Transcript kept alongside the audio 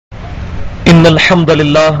إن الحمد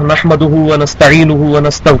لله نحمده ونستعينه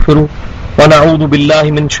ونستغفره ونعوذ بالله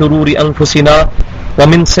من شرور أنفسنا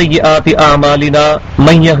ومن سيئات أعمالنا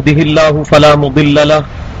من يهده الله فلا مضل له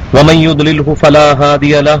ومن يضلله فلا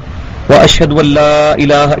هادي له وأشهد أن لا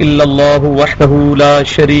إله إلا الله وحده لا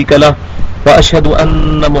شريك له وأشهد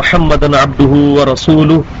أن محمدا عبده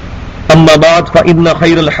ورسوله أما بعد فإن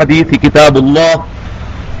خير الحديث كتاب الله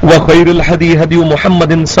وخير الهدي هدي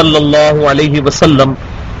محمد صلى الله عليه وسلم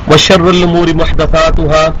وشر الأمور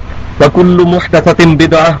محدثاتها وكل محدثة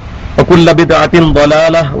بدعة وكل بدعة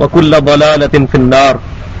ضلالة وكل ضلالة في النار.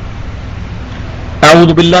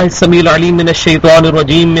 أعوذ بالله السميع العليم من الشيطان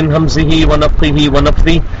الرجيم من همزه ونفخه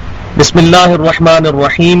ونفثه. بسم الله الرحمن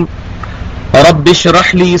الرحيم. رب اشرح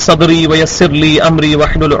لي صدري ويسر لي أمري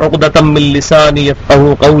واحلل عقدة من لساني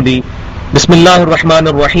يفقهوا قولي. بسم الله الرحمن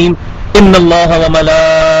الرحيم. إن الله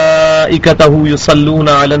وملائكته يصلون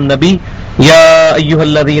على النبي يا أيها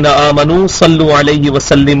الذين آمنوا صلوا عليه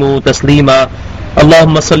وسلموا تسليما.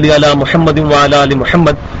 اللهم صل على محمد وعلى آل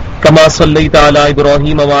محمد كما صليت على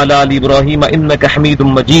إبراهيم وعلى آل إبراهيم إنك حميد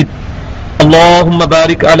مجيد. اللهم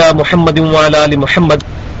بارك على محمد وعلى آل محمد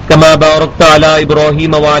كما باركت على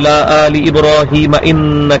إبراهيم وعلى آل إبراهيم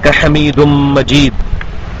إنك حميد مجيد.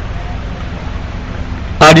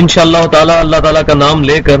 آج انشاءاللہ تعالی اللہ تعالیٰ کا نام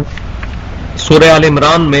لے کر سورہ آل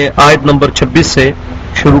عمران میں آیت نمبر 26 سے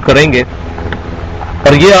شروع کریں گے،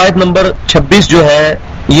 اور یہ آیت نمبر 26 جو ہے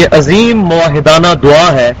یہ عظیم موحدانہ دعا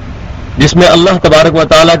ہے جس میں اللہ تبارک و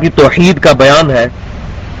تعالیٰ کی توحید کا بیان ہے.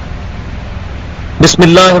 بسم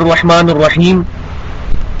اللہ الرحمن الرحیم.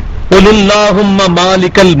 قل اللہم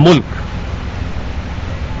مالک الملک.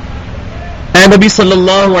 اے نبی صلی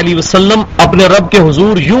اللہ علیہ وسلم اپنے رب کے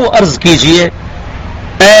حضور یوں عرض کیجئے،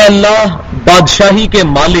 اے اللہ بادشاہی کے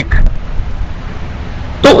مالک،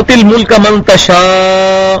 تؤتی الملک من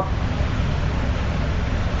تشاء،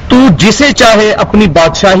 تو جسے چاہے اپنی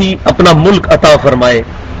بادشاہی اپنا ملک عطا فرمائے،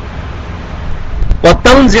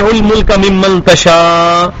 وتنزع الملک ممن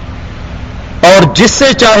تشاء، اور جس سے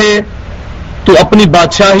چاہے تو اپنی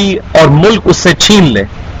بادشاہی اور ملک اس سے چھین لے،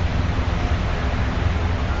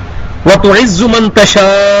 وتعز من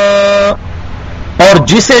تشاء، اور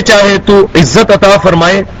جسے چاہے تو عزت عطا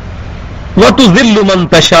فرمائے، وتذل من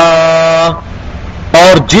تشاء،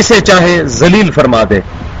 اور جسے چاہے ذلیل فرما دے.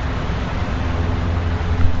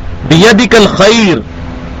 بیدک الخیر،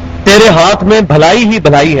 تیرے ہاتھ میں بھلائی ہی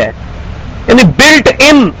بھلائی ہے. یعنی بلٹ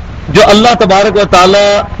ان جو اللہ تبارک و تعالی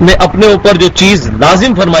نے اپنے اوپر جو چیز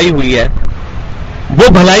لازم فرمائی ہوئی ہے وہ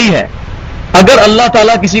بھلائی ہے. اگر اللہ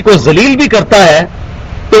تعالیٰ کسی کو ذلیل بھی کرتا ہے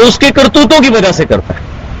تو اس کے کرتوتوں کی وجہ سے کرتا ہے،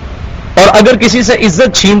 اور اگر کسی سے عزت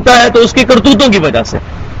چھینتا ہے تو اس کے کرتوتوں کی وجہ سے،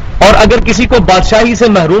 اور اگر کسی کو بادشاہی سے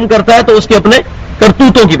محروم کرتا ہے تو اس کے اپنے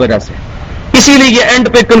کرتوتوں کی وجہ سے. اسی لیے یہ اینڈ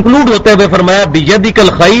پہ کنکلوڈ ہوتے ہوئے فرمایا بیدک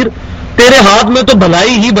الخیر، تیرے ہاتھ میں تو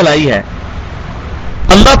بھلائی ہی بھلائی ہے.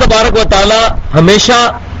 اللہ تبارک و تعالی ہمیشہ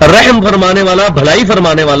رحم فرمانے والا، بھلائی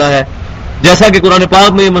فرمانے والا ہے، جیسا کہ قرآن پاک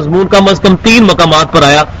میں یہ مضمون کم از کم 3 مقامات پر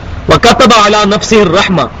آیا. وَكَتَبَ عَلَى نَفْسِهِ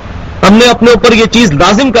الرَّحْمَةَ، ہم نے اپنے اوپر یہ چیز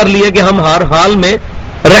لازم کر لی ہے کہ ہم ہر حال میں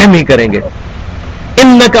رحم ہی کریں گے.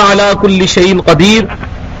 إِنَّكَ عَلَى كُلِّ شَيْءٍ قَدِيرٌ،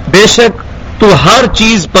 بے شک تو ہر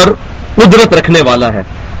چیز پر قدرت رکھنے والا ہے.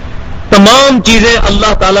 تمام چیزیں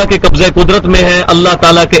اللہ تعالیٰ کے قبضہ قدرت میں ہیں، اللہ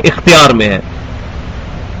تعالیٰ کے اختیار میں ہیں.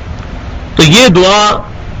 تو یہ دعا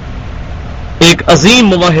ایک عظیم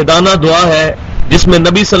موحدانہ دعا ہے جس میں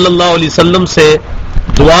نبی صلی اللہ علیہ وسلم سے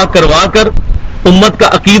دعا کروا کر امت کا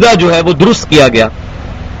عقیدہ جو ہے وہ درست کیا گیا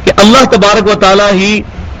کہ اللہ تبارک و تعالیٰ ہی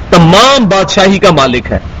تمام بادشاہی کا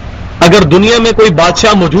مالک ہے. اگر دنیا میں کوئی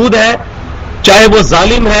بادشاہ موجود ہے، چاہے وہ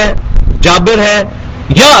ظالم ہے، جابر ہے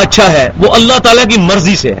یا اچھا ہے، وہ اللہ تعالیٰ کی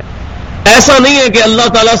مرضی سے ہے. ایسا نہیں ہے کہ اللہ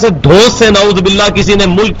تعالیٰ سے دھوس سے نعوذ باللہ کسی نے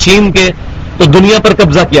ملک چھین کے تو دنیا پر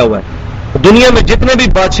قبضہ کیا ہوا ہے. دنیا میں جتنے بھی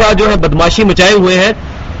بادشاہ جو ہیں بدماشی مچائے ہوئے ہیں،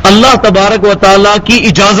 اللہ تبارک و تعالیٰ کی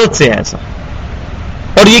اجازت سے ہے ایسا.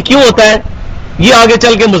 اور یہ کیوں ہوتا ہے؟ یہ آگے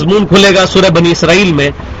چل کے مضمون کھلے گا سورہ بنی اسرائیل میں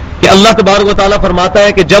کہ اللہ تبارک و تعالیٰ فرماتا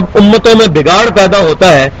ہے کہ جب امتوں میں بگاڑ پیدا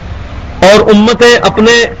ہوتا ہے اور امتیں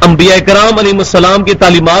اپنے انبیاء کرام علیہ السلام کی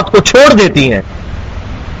تعلیمات کو چھوڑ دیتی ہیں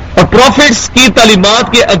اور پروفٹس کی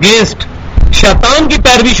تعلیمات کے اگینسٹ شیطان کی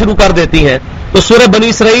پیروی شروع کر دیتی ہیں، تو سورہ بنی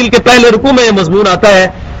اسرائیل کے پہلے رکوع میں یہ مضمون آتا ہے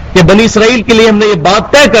کہ بنی اسرائیل کے لیے ہم نے یہ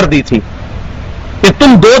بات طے کر دی تھی کہ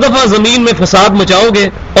تم 2 دفعہ زمین میں فساد مچاؤ گے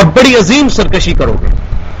اور بڑی عظیم سرکشی کرو گے.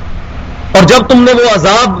 اور جب تم نے وہ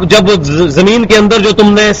عذاب، جب زمین کے اندر جو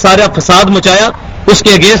تم نے سارا فساد مچایا اس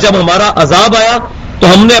کے اگینسٹ جب ہمارا عذاب آیا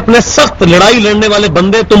تو ہم نے اپنے سخت لڑائی لڑنے والے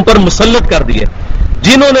بندے تم پر مسلط کر دیے،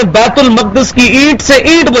 جنہوں نے بیت المقدس کی اینٹ سے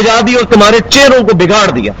اینٹ بجا دی اور تمہارے چہروں کو بگاڑ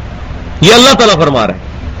دیا. یہ اللہ تعالیٰ فرما رہے ہیں.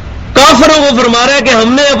 کافروں کو فرما رہا ہے کہ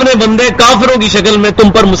ہم نے اپنے بندے کافروں کی شکل میں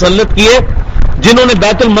تم پر مسلط کیے، جنہوں نے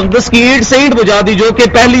بیت المقدس کی اینٹ سے اینٹ بجا دی، جو کہ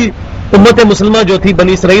پہلی امت مسلمہ جو تھی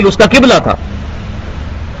بنی اسرائیل اس کا قبلہ تھا،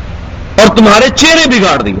 اور تمہارے چہرے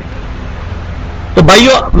بگاڑ دیے۔ تو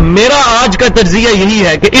بھائیو، میرا آج کا تجزیہ یہی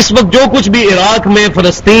ہے کہ اس وقت جو کچھ بھی عراق میں،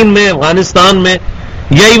 فلسطین میں، افغانستان میں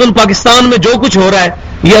یا ایون پاکستان میں جو کچھ ہو رہا ہے،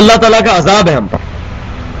 یہ اللہ تعالیٰ کا عذاب ہے ہم پر۔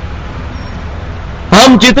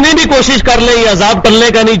 ہم جتنی بھی کوشش کر لیں یہ عذاب ٹلنے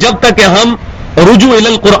کا نہیں جب تک کہ ہم رجوع الی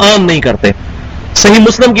القرآن نہیں کرتے۔ صحیح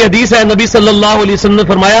مسلم کی حدیث ہے، نبی صلی اللہ علیہ وسلم نے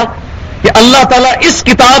فرمایا کہ اللہ تعالیٰ اس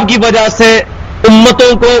کتاب کی وجہ سے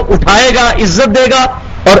امتوں کو اٹھائے گا، عزت دے گا،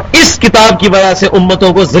 اور اس کتاب کی وجہ سے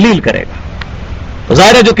امتوں کو ذلیل کرے گا۔ تو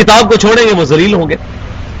ظاہر ہے جو کتاب کو چھوڑیں گے وہ ذلیل ہوں گے۔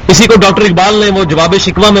 اسی کو ڈاکٹر اقبال نے وہ جواب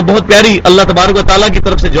شکوہ میں بہت پیاری اللہ تبارک و تعالیٰ کی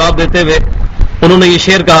طرف سے جواب دیتے ہوئے انہوں نے یہ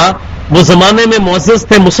شعر کہا، وہ زمانے میں معزز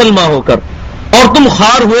تھے مسلمان ہو کر، اور تم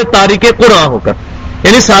خار ہوئے تاریک قرآن ہو کر۔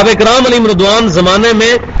 یعنی صحابہ کرام علیہم رضوان زمانے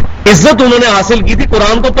میں عزت انہوں نے حاصل کی تھی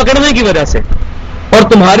قرآن کو پکڑنے کی وجہ سے، اور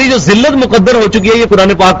تمہاری جو ذلت مقدر ہو چکی ہے یہ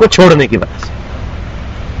قرآن پاک کو چھوڑنے کی وجہ سے،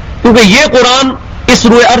 کیونکہ یہ قرآن اس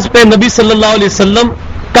روئے ارض پہ نبی صلی اللہ علیہ وسلم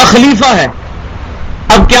کا خلیفہ ہے۔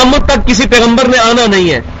 اب قیامت تک کسی پیغمبر نے آنا نہیں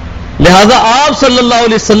ہے، لہذا آپ صلی اللہ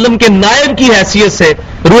علیہ وسلم کے نائب کی حیثیت سے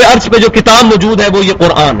روئے ارض پہ جو کتاب موجود ہے وہ یہ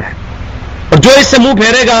قرآن ہے، اور جو اس سے منہ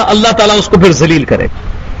پھیرے گا اللہ تعالیٰ اس کو پھر ذلیل کرے گا۔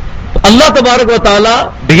 تو اللہ تبارک و تعالیٰ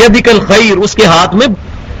بیدک الخیر، اس کے ہاتھ میں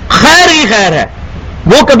خیر ہی خیر ہے،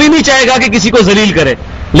 وہ کبھی نہیں چاہے گا کہ کسی کو ذلیل کرے،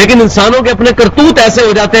 لیکن انسانوں کے اپنے کرتوت ایسے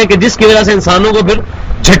ہو جاتے ہیں کہ جس کی وجہ سے انسانوں کو پھر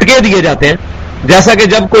جھٹکے دیے جاتے ہیں، جیسا کہ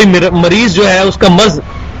جب کوئی مریض جو ہے اس کا مرض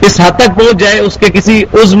اس حد تک پہنچ جائے، اس کے کسی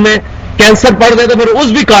عضو میں کینسر پڑ جائے تو پھر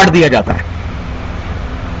عضو بھی کاٹ دیا جاتا ہے،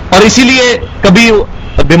 اور اسی لیے کبھی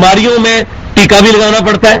بیماریوں میں ٹیکہ بھی لگانا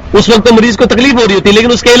پڑتا ہے، اس وقت تو مریض کو تکلیف ہو رہی ہوتی ہے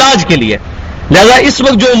لیکن اس کے علاج کے لیے۔ لہذا اس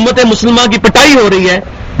وقت جو امت مسلمہ کی پٹائی ہو رہی ہے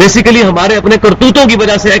بیسیکلی ہمارے اپنے کرتوتوں کی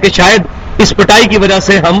وجہ سے ہے، کہ شاید اس پٹائی کی وجہ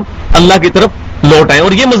سے ہم اللہ کی طرف لوٹ آئیں۔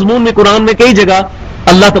 اور یہ مضمون میں قرآن میں کئی جگہ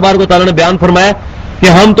اللہ تبارک و تعالیٰ نے بیان فرمایا کہ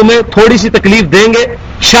ہم تمہیں تھوڑی سی تکلیف دیں گے،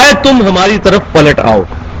 شاید تم ہماری طرف پلٹ آؤ۔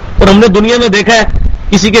 اور ہم نے دنیا میں دیکھا ہے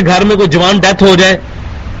کسی کے گھر میں کوئی جوان ڈیتھ ہو جائے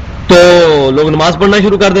تو لوگ نماز پڑھنا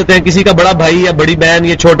شروع کر دیتے ہیں، کسی کا بڑا بھائی یا بڑی بہن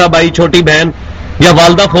یا چھوٹا بھائی چھوٹی بہن یا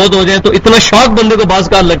والدہ فوت ہو جائے تو اتنا شوق بندے کو بعض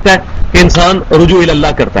کا لگتا ہے کہ انسان رجوع الی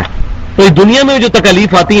اللہ کرتا ہے۔ تو اس دنیا میں جو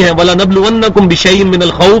تکالیف آتی ہیں، وَلَنَبْلُوَنَّكُمْ بِشَيْءٍ مِّنَ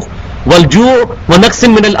الْخَوْفِ وَالْجُوعِ وَنَقْصٍ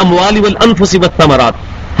مِّنَ الْأَمْوَالِ وَالْأَنفُسِ وَالثَّمَرَاتِ،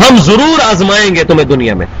 ہم ضرور آزمائیں گے تمہیں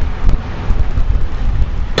دنیا میں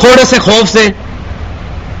تھوڑے سے خوف سے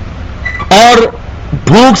اور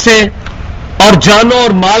بھوک سے اور جانوں اور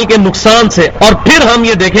مال کے نقصان سے، اور پھر ہم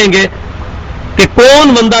یہ دیکھیں گے کہ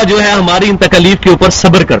کون بندہ جو ہے ہماری ان تکالیف کے اوپر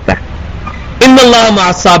صبر کرتا ہے۔ ان اللہ مع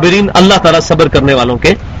الصابرین، اللہ تعالیٰ صبر کرنے والوں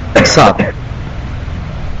کے ساتھ ہے۔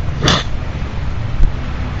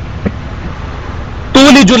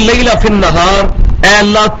 تولج اللیل فی النہار، اے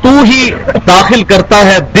اللہ تو ہی داخل کرتا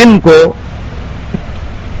ہے دن کو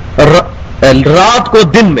رات کو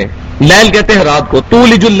دن میں، لیل کہتے ہیں رات کو،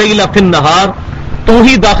 تولج اللیل فی النہار، تو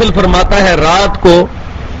ہی داخل فرماتا ہے رات کو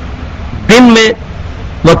دن میں،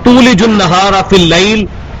 وتولج النہار فی اللیل،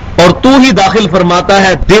 اور تو ہی داخل فرماتا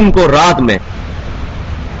ہے دن کو رات میں۔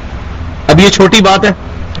 اب یہ چھوٹی بات ہے،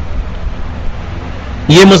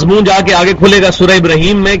 یہ مضمون جا کے آگے کھلے گا سورہ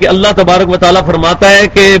ابراہیم میں کہ اللہ تبارک و تعالیٰ فرماتا ہے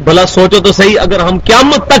کہ بھلا سوچو تو صحیح، اگر ہم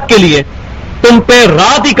قیامت تک کے لیے تم پہ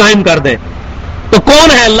رات ہی قائم کر دیں تو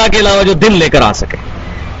کون ہے اللہ کے علاوہ جو دن لے کر آ سکے،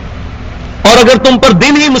 اور اگر تم پر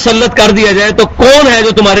دن ہی مسلط کر دیا جائے تو کون ہے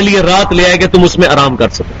جو تمہارے لیے رات لے آئے کہ تم اس میں آرام کر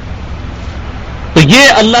سکو۔ تو یہ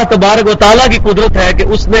اللہ تبارک و تعالیٰ کی قدرت ہے کہ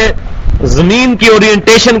اس نے زمین کی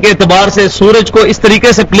اورینٹیشن کے اعتبار سے سورج کو اس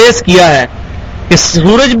طریقے سے پلیس کیا ہے کہ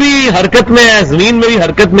سورج بھی حرکت میں ہے، زمین میں بھی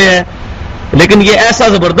حرکت میں ہے، لیکن یہ ایسا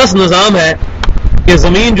زبردست نظام ہے کہ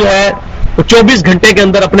زمین جو ہے وہ 24 گھنٹے کے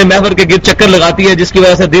اندر اپنے محور کے گرد چکر لگاتی ہے، جس کی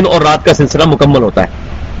وجہ سے دن اور رات کا سلسلہ مکمل ہوتا ہے۔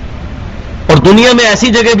 اور دنیا میں ایسی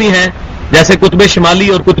جگہ بھی ہیں جیسے قطب شمالی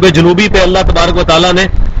اور قطب جنوبی پہ اللہ تبارک و تعالیٰ نے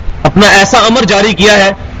اپنا ایسا امر جاری کیا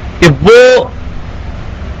ہے کہ وہ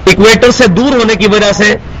ایکویٹر سے دور ہونے کی وجہ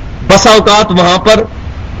سے بسا اوقات وہاں پر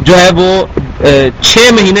جو ہے وہ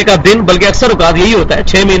 6 مہینے کا دن، بلکہ اکثر اوقات یہی ہوتا ہے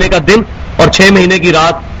 6 مہینے کا دن اور 6 مہینے کی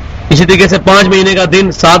رات، اسی طریقے سے 5 مہینے کا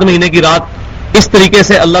دن 7 مہینے کی رات، اس طریقے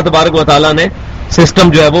سے اللہ تبارک و تعالیٰ نے سسٹم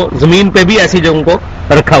جو ہے وہ زمین پہ بھی ایسی جگہوں کو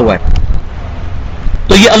رکھا ہوا ہے۔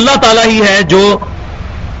 تو یہ اللہ تعالیٰ ہی ہے جو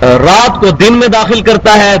رات کو دن میں داخل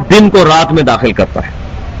کرتا ہے، دن کو رات میں داخل کرتا ہے۔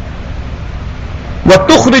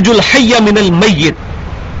 وَتُخْرِجُ الْحَيَّ مِنَ الْمَيِّتِ،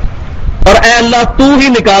 اور اے اللہ تو ہی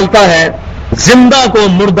نکالتا ہے زندہ کو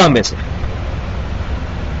مردہ میں سے۔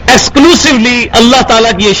 ایکسکلوسیولی اللہ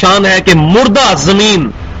تعالیٰ کی یہ شان ہے کہ مردہ زمین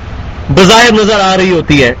بظاہر نظر آ رہی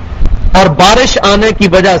ہوتی ہے اور بارش آنے کی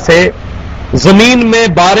وجہ سے زمین میں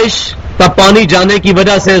بارش کا پانی جانے کی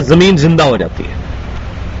وجہ سے زمین زندہ ہو جاتی ہے.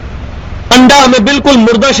 انڈا ہمیں بالکل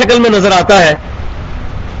مردہ شکل میں نظر آتا ہے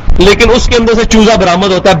لیکن اس کے اندر سے چوزا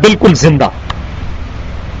برآمد ہوتا ہے بالکل زندہ.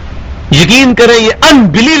 یقین کریں یہ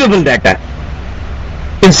انبلیویبل ڈیٹا ہے.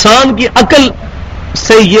 انسان کی عقل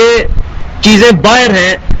سے یہ چیزیں باہر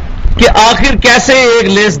ہیں کہ آخر کیسے ایک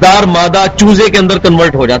لیسدار مادہ چوزے کے اندر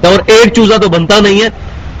کنورٹ ہو جاتا ہے. اور ایک چوزا تو بنتا نہیں ہے,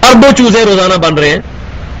 اربوں چوزے روزانہ بن رہے ہیں,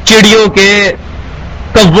 چڑیوں کے,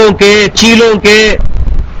 کبوں کے, چیلوں کے,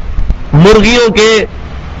 مرغیوں کے,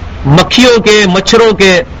 مکھیوں کے, مچھروں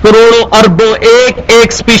کے, کروڑوں اربوں ایک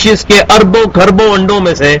ایک سپیشیز کے اربوں خربوں انڈوں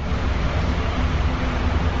میں سے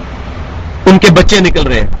ان کے بچے نکل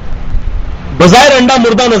رہے ہیں. بظاہر انڈا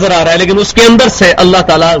مردہ نظر آ رہا ہے لیکن اس کے اندر سے اللہ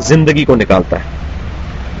تعالیٰ زندگی کو نکالتا ہے.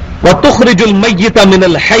 وَتُخْرِجُ الْمَيِّتَ مِنَ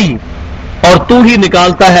الْحَيِّ, اور تو ہی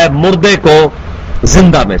نکالتا ہے مردے کو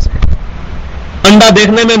زندہ میں سے. انڈا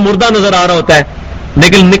دیکھنے میں مردہ نظر آ رہا ہوتا ہے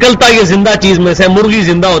لیکن نکلتا یہ زندہ چیز میں سے. مرغی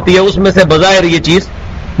زندہ ہوتی ہے, اس میں سے بظاہر یہ چیز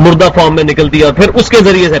مردہ فارم میں نکلتی ہے اور پھر اس کے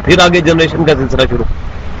ذریعے سے پھر آگے جنریشن کا سلسلہ شروع.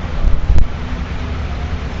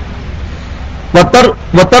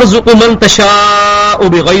 وَتَرْزُقُ مَن تَشَاءُ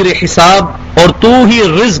بِغَيْرِ حساب, اور تو ہی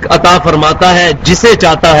رزق عطا فرماتا ہے جسے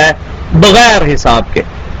چاہتا ہے بغیر حساب کے.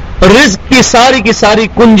 رزق کی ساری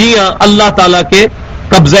کنجیاں اللہ تعالیٰ کے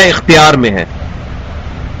قبضہ اختیار میں ہیں.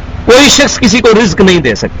 کوئی شخص کسی کو رزق نہیں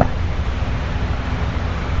دے سکتا.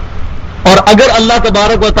 اور اگر اللہ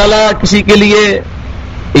تبارک و تعالیٰ کسی کے لیے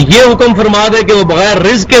یہ حکم فرما دے کہ وہ بغیر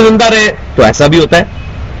رزق کے زندہ رہے تو ایسا بھی ہوتا ہے.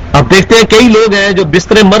 آپ دیکھتے ہیں کئی لوگ ہیں جو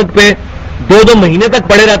بستر مرگ پہ 2 مہینے تک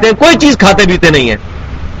پڑے رہتے ہیں, کوئی چیز کھاتے پیتے نہیں ہیں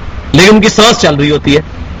لیکن ان کی سانس چل رہی ہوتی ہے.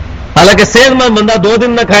 حالانکہ صحت مند بندہ 2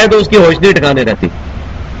 دن نہ کھائے تو اس کی ہوش نہیں ٹھکانے رہتی.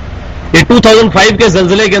 یہ 2005 کے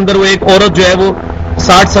زلزلے کے اندر وہ ایک عورت جو ہے وہ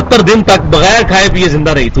 60-70 دن تک بغیر کھائے پیے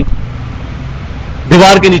زندہ رہی تھی,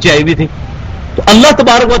 دیوار کے نیچے آئی ہوئی تھی. تو اللہ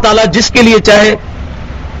تبارک و تعالیٰ جس کے لیے چاہے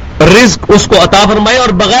رزق اس کو عطا فرمائے اور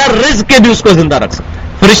بغیر رزق کے بھی اس کو زندہ رکھ سکتا ہے.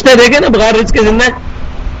 فرشتے دیکھیں نا بغیر رزق کے زندہ ہے.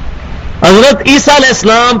 حضرت عیسیٰ علیہ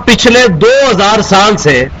السلام پچھلے 2000 سال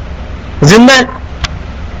سے زندہ ہے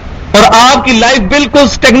اور آپ کی لائف بالکل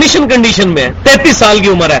اسٹیگنیشن کنڈیشن میں ہے. 33 سال کی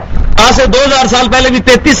عمر ہے. آج سے 2000 سال پہلے بھی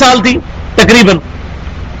 33 سال تھی تقریباً,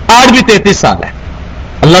 آج بھی 33 سال ہے.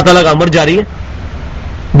 اللہ تعالیٰ کا امر جاری ہے,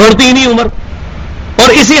 بڑھتی ہی نہیں عمر. اور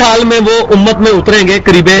اسی حال میں وہ امت میں اتریں گے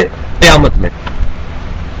قریب قیامت میں.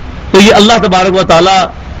 تو یہ اللہ تبارک و تعالیٰ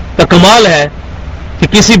کا کمال ہے کہ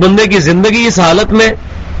کسی بندے کی زندگی اس حالت میں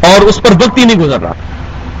اور اس پر وقت ہی نہیں گزر رہا.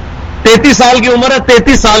 33 سال کی عمر ہے,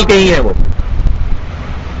 33 سال کے ہی ہے وہ,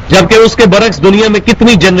 جبکہ اس کے برعکس دنیا میں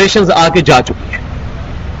کتنی جنریشنز آ کے جا چکی ہیں.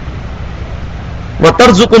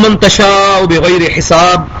 وَتَرْزُقُ مَن تَشَاءُ بِغَيْرِ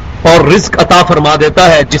حساب, اور رزق عطا فرما دیتا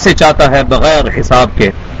ہے جسے چاہتا ہے بغیر حساب کے.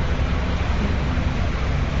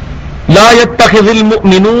 لا يتخذ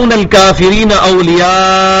المؤمنون الكافرين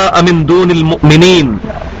اولیاء من دون المؤمنین,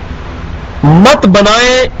 مت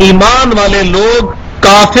بنائیں ایمان والے لوگ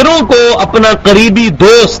کافروں کو اپنا قریبی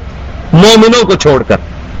دوست مومنوں کو چھوڑ کر.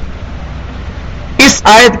 اس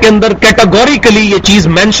آیت کے اندر کیٹاگوریکلی یہ چیز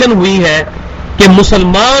مینشن ہوئی ہے کہ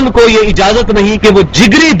مسلمان کو یہ اجازت نہیں کہ وہ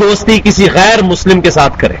جگری دوستی کسی غیر مسلم کے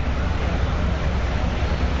ساتھ کرے,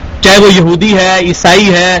 چاہے وہ یہودی ہے,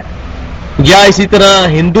 عیسائی ہے, یا اسی طرح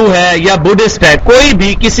ہندو ہے یا بدھسٹ ہے. کوئی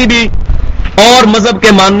بھی کسی بھی اور مذہب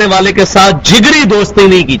کے ماننے والے کے ساتھ جگری دوستی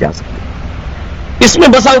نہیں کی جا سکتی. اس میں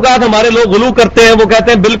بسا اوقات ہمارے لوگ غلو کرتے ہیں, وہ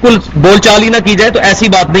کہتے ہیں بالکل بول چال ہی نہ کی جائے, تو ایسی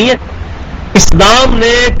بات نہیں ہے. اسلام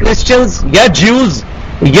نے کرسچنز یا جیوز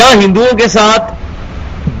یا ہندوؤں کے ساتھ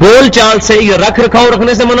بول چال سے یا رکھ رکھاؤ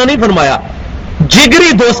رکھنے سے منع نہیں فرمایا,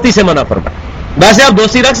 جگری دوستی سے منع فرمایا. ویسے آپ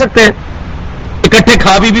دوستی رکھ سکتے ہیں, اکٹھے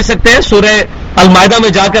کھا بھی سکتے ہیں. سورہ المائدہ میں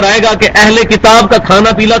جا کر آئے گا کہ اہل کتاب کا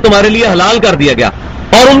کھانا پینا تمہارے لیے حلال کر دیا گیا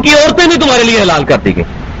اور ان کی عورتیں بھی تمہارے لیے حلال کر دی گئی.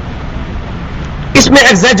 اس میں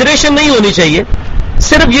ایگزیجریشن نہیں ہونی چاہیے.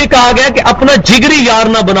 صرف یہ کہا گیا کہ اپنا جگری یار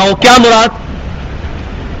نہ بناؤ. کیا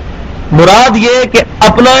مراد یہ کہ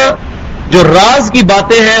اپنا جو راز کی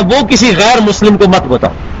باتیں ہیں وہ کسی غیر مسلم کو مت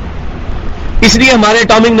بتاؤ. اس لیے ہمارے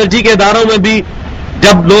اٹامک انرجی کے اداروں میں بھی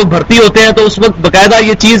جب لوگ بھرتی ہوتے ہیں تو اس وقت باقاعدہ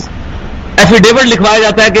یہ چیز ایفیڈیوٹ لکھوایا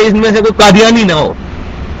جاتا ہے کہ ان میں سے کوئی قادیانی نہ ہو,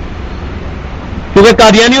 کیونکہ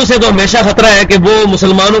قادیانیوں سے تو ہمیشہ خطرہ ہے کہ وہ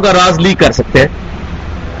مسلمانوں کا راز لیک کر سکتے ہیں,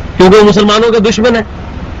 کیونکہ وہ مسلمانوں کے دشمن ہیں.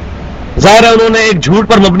 ظاہر ہے انہوں نے ایک جھوٹ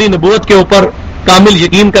پر مبنی نبوت کے اوپر کامل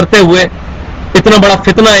یقین کرتے ہوئے اتنا بڑا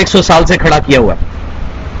فتنہ 100 سال سے کھڑا کیا ہوا ہے,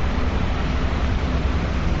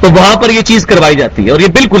 تو وہاں پر یہ چیز کروائی جاتی ہے اور یہ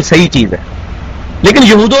بالکل صحیح چیز ہے. لیکن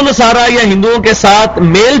یہود و نصارہ یا ہندوؤں کے ساتھ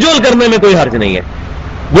میل جول کرنے میں کوئی حرج نہیں ہے.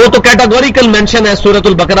 وہ تو کیٹاگوریکل مینشن ہے, سورۃ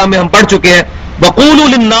البقرہ میں ہم پڑھ چکے ہیں. وقولوا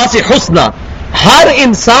للناس حسنا، ہر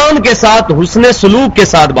انسان کے ساتھ حسن سلوک کے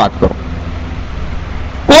ساتھ بات کرو.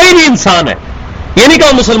 کوئی بھی انسان ہے، یہ نہیں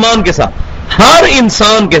کہا مسلمان کے ساتھ، ہر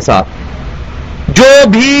انسان کے ساتھ جو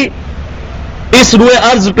بھی اس روئے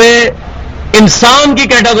ارض پہ انسان کی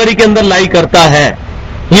کیٹیگری کے اندر لائی کرتا ہے،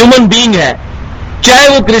 ہیومن بینگ ہے، چاہے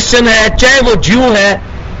وہ کرسچن ہے، چاہے وہ جیو ہے،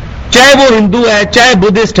 چاہے وہ ہندو ہے، چاہے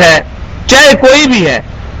بدھسٹ ہے، چاہے کوئی بھی ہے،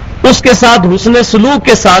 اس کے ساتھ حسن سلوک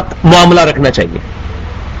کے ساتھ معاملہ رکھنا چاہیے.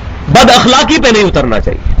 بد اخلاقی پہ نہیں اترنا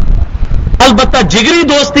چاہیے. البتہ جگری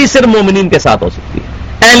دوستی صرف مومنین کے ساتھ ہو سکتی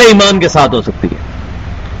ہے، اہل ایمان کے ساتھ ہو سکتی ہے.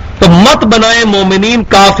 تو مت بنائے مومنین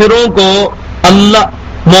کافروں کو اللہ،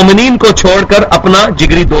 مومنین کو چھوڑ کر اپنا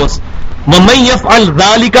جگری دوست. وَمَن يَفْعَلْ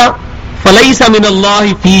ذَلِكَ فَلَيْسَ مِنَ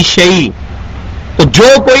اللَّهِ فِي شَيْءٍ، تو جو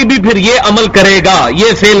کوئی بھی پھر یہ عمل کرے گا،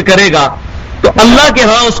 یہ فعل کرے گا، تو اللہ کے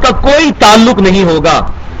ہاں اس کا کوئی تعلق نہیں ہوگا.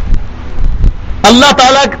 اللہ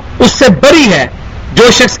تعالیٰ اس سے بری ہے جو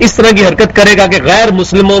شخص اس طرح کی حرکت کرے گا کہ غیر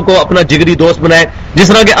مسلموں کو اپنا جگری دوست بنائے، جس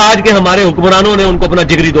طرح کہ آج کے ہمارے حکمرانوں نے ان کو اپنا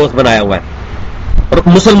جگری دوست بنایا ہوا ہے اور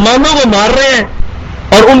مسلمانوں کو مار رہے ہیں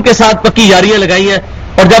اور ان کے ساتھ پکی یاریاں لگائی ہیں،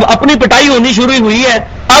 اور جب اپنی پٹائی ہونی شروع ہوئی ہے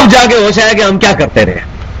اب جا کے ہوش آیا کہ ہم کیا کرتے رہے.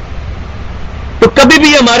 تو کبھی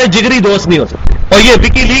بھی ہمارے جگری دوست نہیں ہو سکتے. اور یہ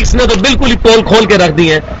وکی لیکس نے تو بالکل ہی پول کھول کے رکھ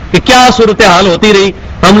دی ہیں کہ کیا صورتحال ہوتی رہی،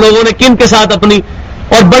 ہم لوگوں نے کن کے ساتھ اپنی،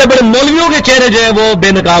 اور بڑے بڑے مولویوں کے چہرے جو ہے وہ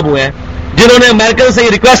بے نقاب ہوئے ہیں جنہوں نے امریکن سے یہ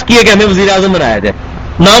ریکویسٹ کی ہے کہ ہمیں وزیر اعظم بنایا جائے.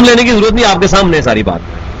 نام لینے کی ضرورت نہیں، آپ کے سامنے ہے ساری بات.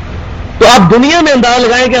 تو آپ دنیا میں اندازہ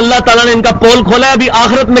لگائیں کہ اللہ تعالیٰ نے ان کا پول کھولا ہے. ابھی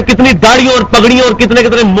آخرت میں کتنی داڑھیوں اور پگڑیوں اور کتنے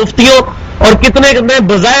کتنے مفتیوں اور کتنے کتنے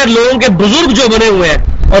بظاہر لوگوں کے بزرگ جو بنے ہوئے ہیں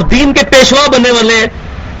اور دین کے پیشوا بننے والے ہیں،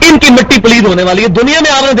 ان کی مٹی پلید ہونے والی ہے. دنیا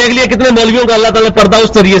میں آپ نے دیکھ لیا کتنے مولویوں کا اللہ تعالیٰ نے پردہ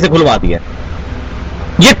اس ذریعے سے کھلوا دیا.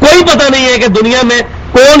 یہ کوئی پتہ نہیں ہے کہ دنیا میں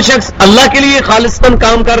کون شخص اللہ کے لیے خالصتاً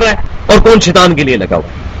کام کر رہا ہے اور کون شیطان کے لیے لگا ہوا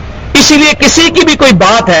ہے. اسی لیے کسی کی بھی کوئی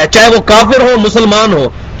بات ہے، چاہے وہ کافر ہو مسلمان ہو،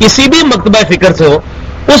 کسی بھی مکتبہ فکر سے ہو،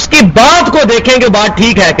 اس کی بات کو دیکھیں کہ بات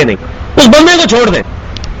ٹھیک ہے کہ نہیں، اس بندے کو چھوڑ دیں.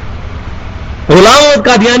 غلام احمد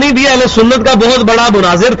قادیانی بھی اہل سنت کا بہت بڑا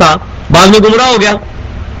مناظر تھا، بعد میں گمراہ ہو گیا.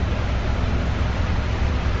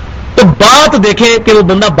 تو بات دیکھیں کہ وہ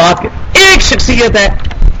بندہ بات کے ایک شخصیت ہے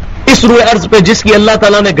اس روئے ارض پہ جس کی اللہ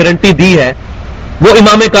تعالیٰ نے گارنٹی دی ہے، وہ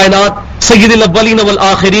امام کائنات سید الاولین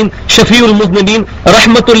والآخرین شفیع المذنبین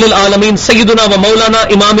رحمت للعالمین سیدنا و مولانا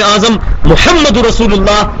امام اعظم محمد رسول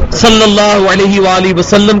اللہ صلی اللہ علیہ وآلہ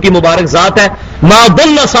وسلم کی مبارک ذات ہے. ما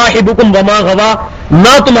ضل صاحبکم وما غوا،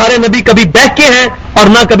 نہ تمہارے نبی کبھی بہکے ہیں اور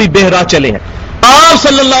نہ کبھی بہرا چلے ہیں. آپ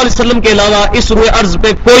صلی اللہ علیہ وسلم کے علاوہ اس روئے ارض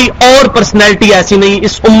پہ کوئی اور پرسنالٹی ایسی نہیں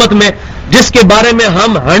اس امت میں جس کے بارے میں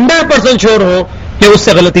ہم 100% شور ہو کہ اس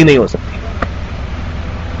سے غلطی نہیں ہو سکتی.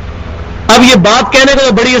 اب یہ بات کہنے کا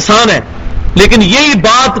تو بڑی آسان ہے، لیکن یہی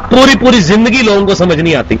بات پوری زندگی لوگوں کو سمجھ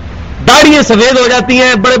نہیں آتی. داڑھیاں سفید ہو جاتی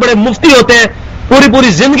ہیں، بڑے بڑے مفتی ہوتے ہیں،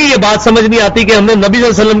 پوری زندگی یہ بات سمجھ نہیں آتی کہ ہم نے نبی صلی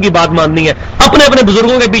اللہ علیہ وسلم کی بات ماننی ہے. اپنے اپنے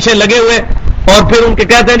بزرگوں کے پیچھے لگے ہوئے اور پھر ان کے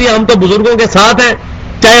کہتے ہیں جی ہم تو بزرگوں کے ساتھ ہیں،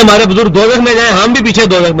 چاہے ہمارے بزرگ دوزخ میں جائیں ہم بھی پیچھے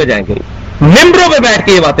دوزخ میں جائیں گے. ممبروں پہ بیٹھ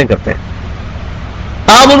کے یہ باتیں کرتے ہیں.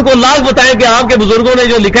 آپ ان کو لاکھ بتائیں کہ آپ کے بزرگوں نے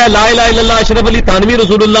جو لکھا ہے لا الہ الا اللہ اشرف علی تھانوی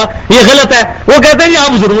رسول اللہ، یہ غلط ہے. وہ کہتے ہیں جی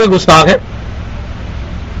آپ بزرگوں کے گستاخ ہیں.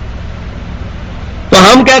 تو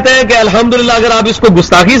ہم کہتے ہیں کہ الحمدللہ اگر آپ اس کو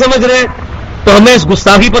گستاخی سمجھ رہے ہیں تو ہمیں اس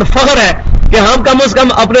گستاخی پر فخر ہے کہ ہم کم از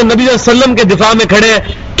کم اپنے نبی صلی اللہ علیہ وسلم کے دفاع میں کھڑے ہیں.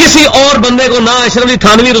 کسی اور بندے کو نہ اشرف علی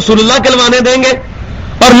تھانوی رسول اللہ کہلوانے دیں گے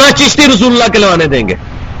اور نہ چشتی رسول اللہ کہلوانے دیں گے.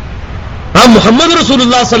 ہم محمد رسول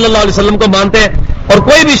اللہ صلی اللہ علیہ وسلم کو مانتے ہیں، اور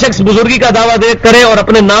کوئی بھی شخص بزرگی کا دعویٰ کرے اور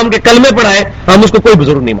اپنے نام کے کلمے پڑھائے ہم اس کو کوئی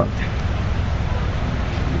بزرگ نہیں مانتے.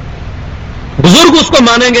 بزرگ اس کو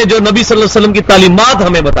مانیں گے جو نبی صلی اللہ علیہ وسلم کی تعلیمات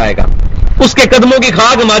ہمیں بتائے گا. اس کے قدموں کی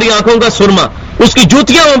خاک ہماری آنکھوں کا سرما، اس کی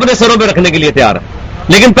جوتیاں ہم اپنے سروں پہ رکھنے کے لیے تیار ہیں.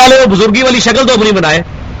 لیکن پہلے وہ بزرگی والی شکل تو اپنی بنائے،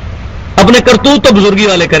 اپنے کرتوت تو بزرگی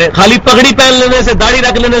والے کرے. خالی پگڑی پہن لینے سے، داڑھی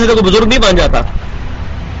رکھ لینے سے تو کوئی بزرگ نہیں بن جاتا.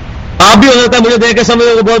 آپ بھی ہو سکتا ہے مجھے دیکھ کے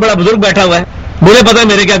سمجھو کہ بہت بڑا بزرگ بیٹھا ہوا ہے، مجھے پتا ہے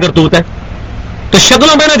میرے کیا کرتوت ہے. تو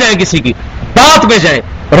شکلوں پہ نہ جائیں، کسی کی بات پہ جائیں.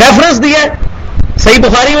 ریفرنس دیا ہے، صحیح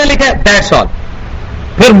بخاری میں لکھا ہے، دیٹس آل.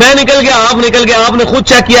 پھر میں نکل گیا، آپ نکل گیا، آپ نے خود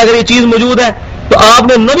چیک کیا اگر یہ چیز موجود ہے تو آپ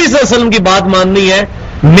نے نبی صلی اللہ علیہ وسلم کی بات ماننی ہے،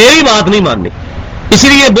 میری بات نہیں ماننی. اسی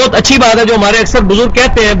لیے یہ بہت اچھی بات ہے جو ہمارے اکثر بزرگ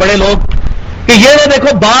کہتے ہیں بڑے لوگ کہ یہ نہ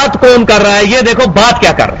دیکھو بات کون کر رہا ہے، یہ دیکھو بات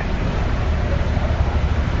کیا کر رہا ہے.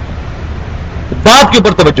 بات کے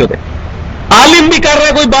اوپر توجہ دیں. عالم بھی کر رہا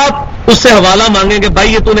ہے کوئی بات، اس سے حوالہ مانگیں کہ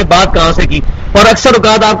بھائی یہ تو نے بات کہاں سے کی. اور اکثر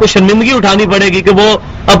اوقات آپ کو شرمندگی اٹھانی پڑے گی کہ وہ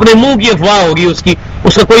اپنے منہ کی افواہ ہوگی،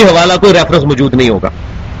 اس کا کوئی حوالہ کوئی ریفرنس موجود نہیں ہوگا.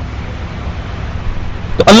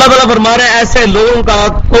 تو اللہ تعالیٰ فرما رہے ہیں ایسے لوگوں کا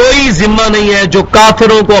کوئی ذمہ نہیں ہے جو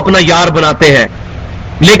کافروں کو اپنا یار بناتے ہیں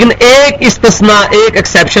لیکن ایک استثناء، ایک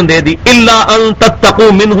ایکسیپشن دے دی، الا ان تتقوا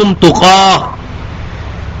منہم تقاہ،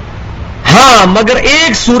 ہاں مگر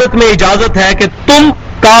ایک صورت میں اجازت ہے کہ تم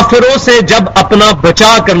کافروں سے جب اپنا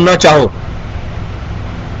بچا کرنا چاہو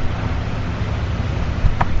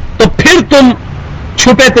تو پھر تم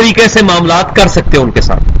چھپے طریقے سے معاملات کر سکتے ہو ان کے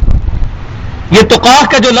ساتھ۔ یہ تقاہ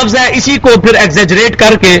کا جو لفظ ہے اسی کو پھر ایگزیجریٹ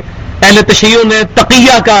کر کے اہل تشیع نے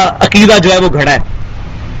تقیہ کا عقیدہ جو ہے وہ گھڑا ہے،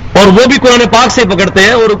 اور وہ بھی قرآن پاک سے پکڑتے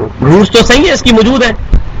ہیں، اور روز تو صحیح ہے اس کی موجود ہے،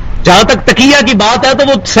 جہاں تک تقیہ کی بات ہے تو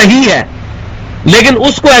وہ صحیح ہے، لیکن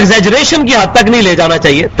اس کو ایگزیجریشن کی حد تک نہیں لے جانا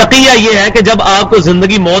چاہیے۔ تقیہ یہ ہے کہ جب آپ کو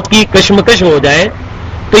زندگی موت کی کشمکش ہو جائے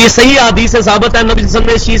تو یہ صحیح حدیث سے ثابت ہے، نبی صلی اللہ علیہ وسلم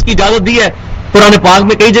نے اس چیز کی اجازت دی ہے، قرآن پاک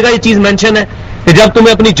میں کئی جگہ یہ چیز مینشن ہے کہ جب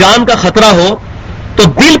تمہیں اپنی جان کا خطرہ ہو تو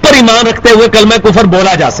دل پر ایمان رکھتے ہوئے کلمہ کفر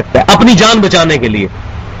بولا جا سکتا ہے اپنی جان بچانے کے لیے،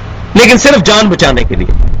 لیکن صرف جان بچانے کے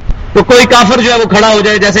لیے۔ تو کوئی کافر جو ہے وہ کھڑا ہو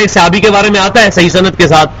جائے، جیسے ایک صحابی کے بارے میں آتا ہے صحیح سند کے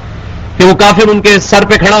ساتھ کہ وہ کافر ان کے سر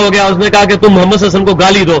پہ کھڑا ہو گیا، اس نے کہا کہ تم محمد صلی اللہ علیہ وسلم کو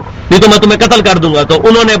گالی دو نہیں تو میں تمہیں قتل کر دوں گا، تو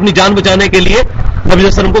انہوں نے اپنی جان بچانے کے لیے نبی صلی اللہ علیہ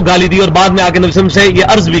وسلم کو گالی دی، اور بعد میں آ کے نبی صلی اللہ علیہ وسلم سے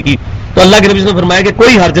یہ عرض بھی کی، تو اللہ کے نبی صلی اللہ علیہ وسلم نے فرمایا کہ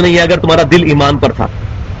کوئی حرج نہیں ہے اگر تمہارا دل ایمان پر تھا۔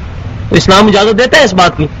 تو اسلام اجازت دیتا ہے اس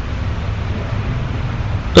بات کی۔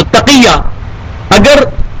 تو تقیہ اگر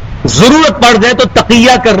ضرورت پڑ جائے تو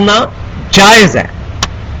تقیہ کرنا جائز ہے،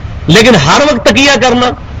 لیکن ہر وقت تقیہ کرنا،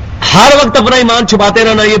 ہر وقت اپنا ایمان چھپاتے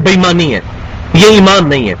رہنا، یہ بے ایمانی ہے، یہ ایمان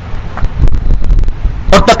نہیں ہے۔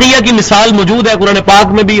 اور تقیہ کی مثال موجود ہے قرآن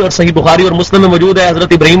پاک میں بھی، اور صحیح بخاری اور مسلم میں موجود ہے۔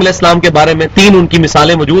 حضرت ابراہیم علیہ السلام کے بارے میں 3 ان کی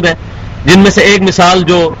مثالیں موجود ہیں، جن میں سے ایک مثال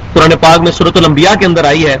جو قرآن پاک میں سورۃ الانبیاء کے اندر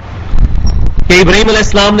آئی ہے کہ ابراہیم علیہ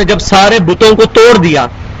السلام نے جب سارے بتوں کو توڑ دیا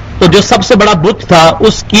تو جو سب سے بڑا بت تھا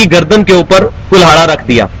اس کی گردن کے اوپر کلہاڑا رکھ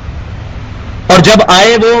دیا، اور جب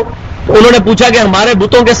آئے وہ تو انہوں نے پوچھا کہ ہمارے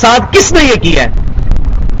بتوں کے ساتھ کس نے یہ کیا ہے؟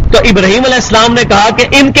 تو ابراہیم علیہ السلام نے کہا کہ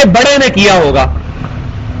ان کے بڑے نے کیا ہوگا،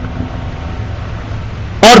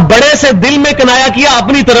 اور بڑے سے دل میں کنایا کیا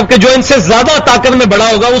اپنی طرف کہ جو ان سے زیادہ طاقت میں بڑا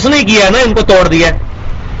ہوگا اس نے کیا ہے نا، ان کو توڑ دیا ہے۔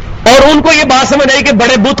 اور ان کو یہ بات سمجھ آئی کہ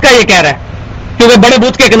بڑے بت کا یہ کہہ رہا ہے کیونکہ بڑے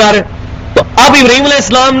بت کے کنارے۔ تو اب ابراہیم علیہ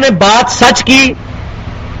السلام نے بات سچ کی،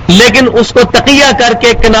 لیکن اس کو تقیہ کر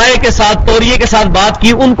کے کنائے کے ساتھ توریے کے ساتھ بات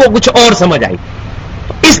کی، ان کو کچھ اور سمجھ آئی۔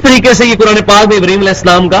 اس طریقے سے یہ قرآن پاک میں ابراہیم علیہ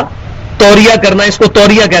السلام کا توریہ کرنا، اس کو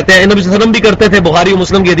توریہ کہتے ہیں۔ نبی صلی اللہ علیہ وسلم بھی کرتے تھے، بخاری و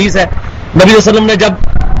مسلم کی حدیث ہے، نبی صلی اللہ علیہ وسلم نے جب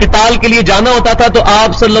قتال کے لیے جانا ہوتا تھا تو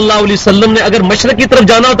آپ صلی اللہ علیہ وسلم نے اگر مشرق کی طرف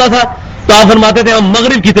جانا ہوتا تھا تو آپ فرماتے تھے ہم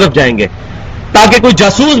مغرب کی طرف جائیں گے، تاکہ کوئی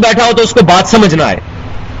جاسوس بیٹھا ہو تو اس کو بات سمجھ نہ آئے۔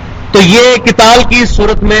 تو یہ قتال کی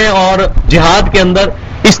صورت میں اور جہاد کے اندر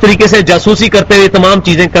اس طریقے سے جاسوسی کرتے ہوئے تمام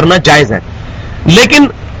چیزیں کرنا جائز ہے، لیکن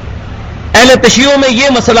اہل تشیعوں میں یہ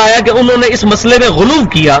مسئلہ آیا کہ انہوں نے اس مسئلے میں غلو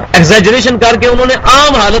کیا، ایگزیجریشن کر کے انہوں نے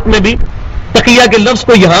عام حالت میں بھی تقیہ کے لفظ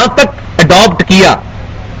کو یہاں تک اڈاپٹ کیا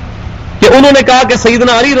کہ انہوں نے کہا کہ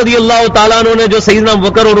سیدنا علی رضی اللہ تعالیٰ عنہ نے جو سیدنا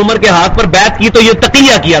ابوبکر اور عمر کے ہاتھ پر بیعت کی تو یہ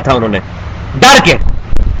تقیہ کیا تھا انہوں نے ڈر کے۔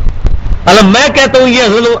 اللہ میں کہتا ہوں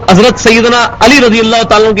یہ حضرت سیدنا علی رضی اللہ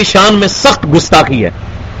تعالیٰ عنہ کی شان میں سخت گستاخی ہے۔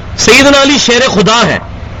 سیدنا علی شیر خدا ہے،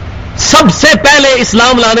 سب سے پہلے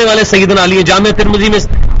اسلام لانے والے سیدنا علی ہیں۔ جامع ترمذی میں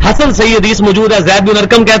حسن صحیح حدیث موجود ہے، زید بن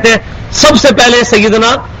ارقم کہتے ہیں سب سے پہلے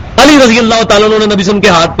سیدنا علی رضی اللہ تعالیٰ عنہ نے نبی صلی اللہ علیہ وسلم کے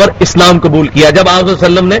ہاتھ پر اسلام قبول کیا جب آپ صلی اللہ علیہ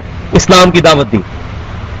وسلم نے اسلام کی دعوت دی۔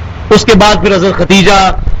 اس کے بعد پھر حضرت خدیجہ،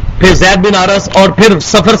 پھر زید بن حارث، اور پھر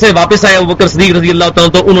سفر سے واپس آئے ابوبکر صدیق رضی اللہ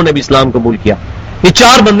تعالیٰ تو انہوں نے بھی اسلام قبول کیا۔ یہ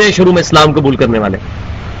 4 بندے ہیں شروع میں اسلام قبول کرنے والے،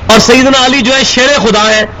 اور سیدنا علی جو ہے شیر خدا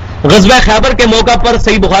ہے۔ غزوہ خیبر کے موقع پر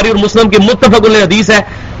صحیح بخاری اور مسلم کی متفق علیہ حدیث ہے،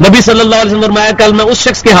 نبی صلی اللہ علیہ وسلم فرمایا کل میں اس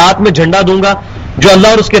شخص کے ہاتھ میں جھنڈا دوں گا جو اللہ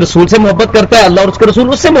اور اس کے رسول سے محبت کرتا ہے، اللہ اور اس کے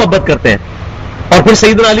رسول اس سے محبت کرتے ہیں۔ اور پھر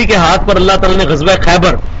سیدنا علی کے ہاتھ پر اللہ تعالیٰ نے غزوہ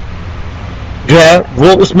خیبر جو ہے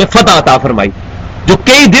وہ اس میں فتح عطا فرمائی، جو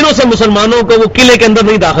کئی دنوں سے مسلمانوں کو وہ قلعے کے اندر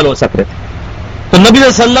نہیں داخل ہو سکتے تھے۔ تو نبی صلی اللہ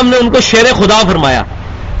علیہ وسلم نے ان کو شیر خدا فرمایا،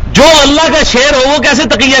 جو اللہ کا شیر ہو وہ کیسے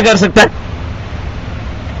تقیہ کر سکتا ہے؟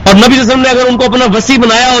 اور نبی صلی اللہ علیہ وسلم نے اگر ان کو اپنا وصی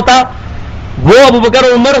بنایا ہوتا وہ ابوبکر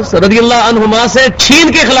اور عمر رضی اللہ عنہما سے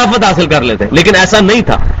چھین کے خلافت حاصل کر لیتے، لیکن ایسا نہیں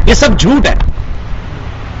تھا، یہ سب جھوٹ ہے۔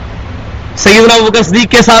 سیدنا ابوبکر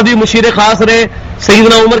صدیق کے ساتھ بھی مشیر خاص رہے،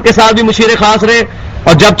 سیدنا عمر کے ساتھ بھی مشیر خاص رہے،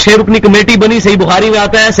 اور جب 6 رکنی کمیٹی بنی، صحیح بخاری میں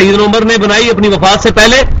آتا ہے سیدنا عمر نے بنائی اپنی وفات سے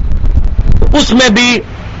پہلے، اس میں بھی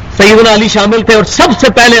سیدنا علی شامل تھے، اور سب سے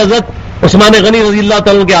پہلے حضرت عثمان غنی رضی اللہ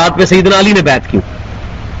تعالیٰ کے ہاتھ پہ سیدنا علی نے بیعت کی۔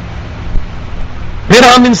 پھر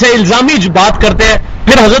ہم ان سے الزامی بات کرتے ہیں،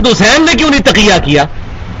 پھر حضرت حسین نے کیوں نہیں تقیہ کیا؟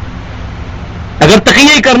 اگر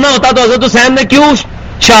تقیہ ہی کرنا ہوتا تو حضرت حسین نے کیوں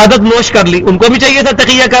شہادت نوش کر لی؟ ان کو بھی چاہیے تھا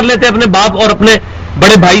تقیہ کر لیتے اپنے باپ اور اپنے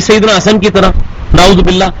بڑے بھائی سیدنا حسن کی طرح، نعوذ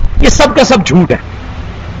باللہ۔ یہ سب کا سب جھوٹ ہے۔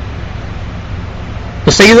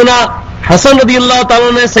 تو سیدنا حسن رضی اللہ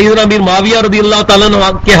تعالیٰ نے سیدنا امیر معاویہ رضی اللہ تعالیٰ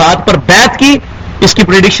کے ہاتھ پر بیعت کی. اس کی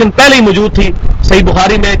پریڈکشن پہلے ہی موجود تھی صحیح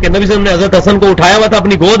بخاری میں کہ نبی صلی اللہ علیہ وسلم نے حضرت حسن کو اٹھایا ہوا تھا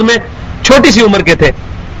اپنی گود میں, چھوٹی سی عمر کے تھے,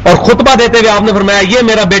 اور خطبہ دیتے ہوئے آپ نے فرمایا یہ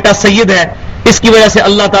میرا بیٹا سید ہے, اس کی وجہ سے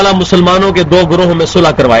اللہ تعالیٰ مسلمانوں کے 2 گروہوں میں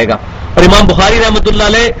صلح کروائے گا. اور امام بخاری رحمۃ اللہ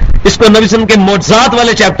علیہ اس کو نبی صلی اللہ علیہ وسلم کے معجزات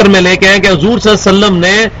والے چیپٹر میں لے کے آئے کہ حضور صلی اللہ علیہ وسلم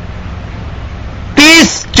نے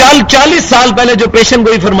 40 سال پہلے جو پیشن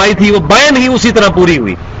گوئی فرمائی تھی وہ بیان ہی اسی طرح پوری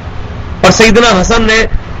ہوئی. اور سیدنا حسن نے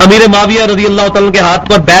امیر معاویہ رضی اللہ تعالیٰ کے ہاتھ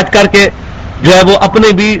پر بیعت کر کے جو ہے وہ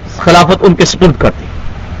اپنے بھی خلافت ان کے سپرد کر دی.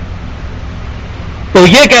 تو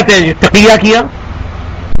یہ کہتے ہیں تقیہ کیا.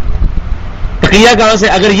 تقیہ کہاں سے؟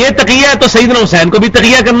 اگر یہ تقیہ ہے تو سیدنا حسین کو بھی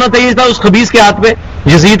تقیہ کرنا چاہیے تھا اس خبیث کے ہاتھ پہ,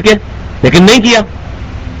 یزید کے, لیکن نہیں کیا.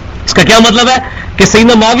 اس کا کیا مطلب ہے کہ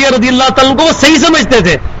سیدنا معاویہ رضی اللہ تعالیٰ کو وہ صحیح سمجھتے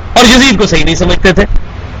تھے اور یزید کو صحیح نہیں سمجھتے تھے,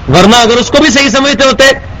 ورنہ اگر اس کو بھی صحیح سمجھتے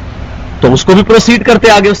ہوتے تو اس کو بھی پروسیڈ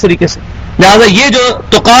کرتے آگے اس طریقے سے. لہذا یہ جو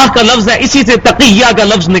تقاہ کا لفظ ہے اسی سے تقیہ کا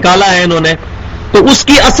لفظ نکالا ہے انہوں نے, تو اس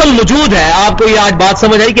کی اصل موجود ہے. آپ کو یہ آج بات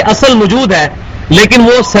سمجھ آئی کہ اصل موجود ہے, لیکن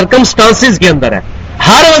وہ سرکمسٹانسز کے اندر ہے.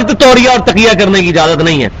 ہر وقت توریہ اور تقیہ کرنے کی اجازت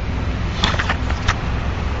نہیں ہے.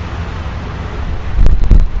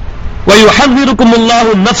 وَيُحَذِّرُكُمُ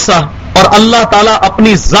اللَّهُ نَفْسَهُ, اور اللہ تعالیٰ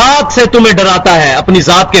اپنی ذات سے تمہیں ڈراتا ہے, اپنی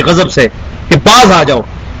ذات کے غضب سے کہ باز آ جاؤ.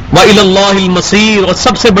 وَإِلَى اللَّهِ الْمَصِيرُ, اور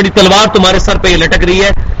سب سے بڑی تلوار تمہارے سر پہ یہ لٹک رہی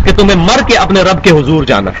ہے کہ تمہیں مر کے اپنے رب کے حضور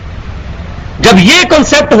جانا ہے. جب یہ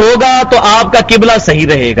کنسپٹ ہوگا تو آپ کا قبلہ صحیح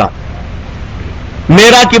رہے گا,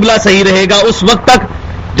 میرا قبلہ صحیح رہے گا اس وقت تک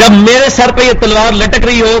جب میرے سر پہ یہ تلوار لٹک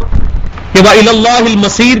رہی ہو کہ وَإِلَى اللَّهِ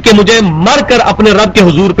الْمَصِيرُ, کہ مجھے مر کر اپنے رب کے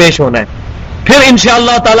حضور پیش ہونا ہے. پھر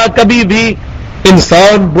انشاءاللہ تعالیٰ کبھی بھی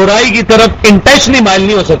انسان برائی کی طرف انٹینشنلی مائل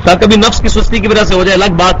نہیں ہو سکتا. کبھی نفس کی سستی کی وجہ سے ہو جائے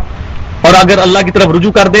الگ بات, اور اگر اللہ کی طرف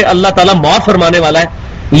رجوع کر دے اللہ تعالیٰ معاف فرمانے والا ہے,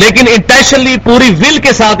 لیکن انٹینشنلی پوری ول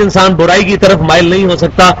کے ساتھ انسان برائی کی طرف مائل نہیں ہو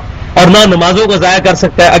سکتا اور نہ نمازوں کو ضائع کر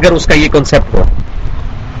سکتا ہے اگر اس کا یہ کنسپٹ ہو.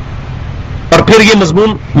 اور پھر یہ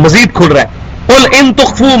مضمون مزید کھل رہا ہے. قُلْ إِن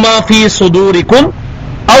تُخْفُوا مَا فِي صُدُورِكُمْ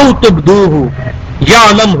أَوْ تُبْدُوهُ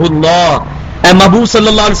يَعْلَمْهُ اللَّهُ, اے محبوب صلی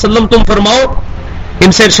اللہ علیہ وسلم تم فرماؤ,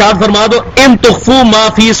 ان سے ارشاد فرما دو, ان تخفوا ما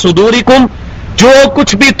فی صدورکم, جو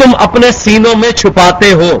کچھ بھی تم اپنے سینوں میں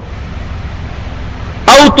چھپاتے ہو,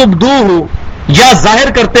 او تبدوہ, یا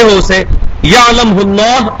ظاہر کرتے ہو اسے, یعلمہ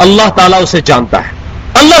اللہ, اللہ تعالیٰ اسے جانتا ہے.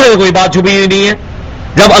 اللہ سے کوئی بات چھپی نہیں ہے.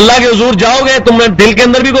 جب اللہ کے حضور جاؤ گے تم دل کے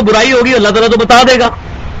اندر بھی کوئی برائی ہوگی اللہ تعالیٰ تو بتا دے گا.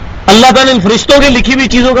 اللہ تعالیٰ ان فرشتوں کے لکھی ہوئی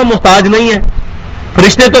چیزوں کا محتاج نہیں ہے.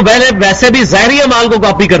 فرشتے تو ویسے بھی ظاہری اعمال کو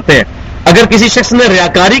کاپی کرتے ہیں. اگر کسی شخص نے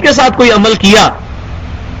ریاکاری کے ساتھ کوئی عمل کیا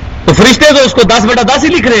تو فرشتے تو اس کو 10/10 ہی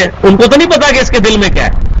لکھ رہے ہیں, ان کو تو نہیں پتا کہ اس کے دل میں کیا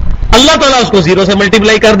ہے. اللہ تعالیٰ اس کو 0 سے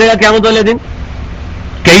ملٹیپلائی کر دے گا قیامت والے دن.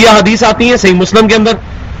 کئی حدیث آتی ہیں صحیح مسلم کے اندر,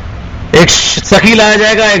 ایک سخی لایا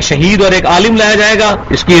جائے گا, ایک شہید اور ایک عالم لایا جائے گا,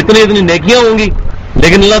 اس کی اتنی نیکیاں ہوں گی,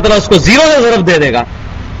 لیکن اللہ تعالیٰ اس کو 0 سے ضرب دے دے گا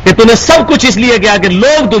کہ تم نے سب کچھ اس لیے کیا کہ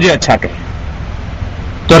لوگ تجھے اچھا کہیں.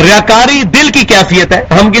 تو ریاکاری دل کی کیفیت ہے.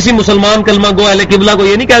 ہم کسی مسلمان کلمہ گو اہل قبلہ کو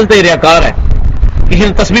یہ نہیں کہتے ریاکار ہے, کسی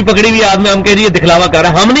نے تسبیح پکڑی ہوئی آدمی ہم کہہ رہی ہے دکھلاوا کر رہا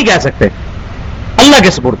ہے, ہم نہیں کہہ سکتے, اللہ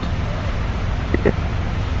کے سپرد.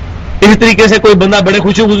 اسی طریقے سے کوئی بندہ بڑے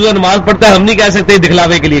خوشی خوشی نماز پڑھتا ہے, ہم نہیں کہہ سکتے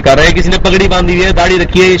دکھلاوے کے لیے کر رہے ہیں. کسی نے پگڑی باندھی ہوئی ہے, داڑھی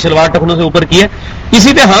رکھی ہے, یہ شلوار ٹخنوں سے اوپر کی ہے,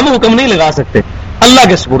 اسی پہ ہم حکم نہیں لگا سکتے, اللہ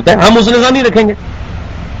کے سپرد ہے, ہم اس نے نہیں رکھیں گے.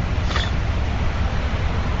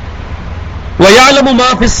 وَيَعْلَمُ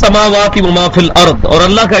مَا فِي السَّمَاوَاتِ وَمَا فِي الْأَرْضِ, اور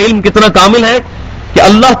اللہ کا علم کتنا کامل ہے کہ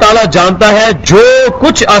اللہ تعالیٰ جانتا ہے جو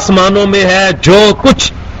کچھ آسمانوں میں ہے, جو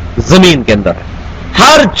کچھ زمین کے اندر ہے,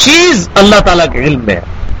 ہر چیز اللہ تعالیٰ کے علم میں ہے.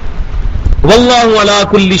 واللہ علی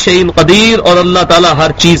کل شیء قدیر, اور اللہ تعالیٰ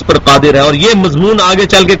ہر چیز پر قادر ہے. اور یہ مضمون آگے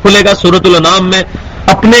چل کے کھلے گا سورۃ الانعام میں,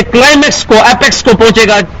 اپنے کلائمیکس کو, ایپیکس کو پہنچے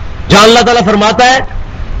گا, جہاں اللہ تعالیٰ فرماتا ہے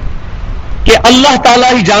کہ اللہ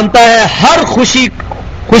تعالیٰ ہی جانتا ہے ہر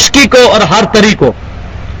خشکی کو اور ہر تری کو,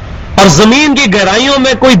 اور زمین کی گہرائیوں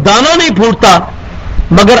میں کوئی دانہ نہیں پھوٹتا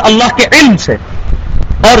مگر اللہ کے علم سے,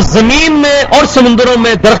 اور زمین میں اور سمندروں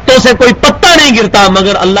میں درختوں سے کوئی پتا نہیں گرتا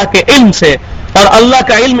مگر اللہ کے علم سے. اور اللہ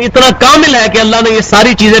کا علم اتنا کامل ہے کہ اللہ نے یہ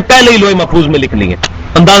ساری چیزیں پہلے ہی لوح محفوظ میں لکھ لی ہیں.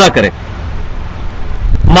 اندازہ کریں,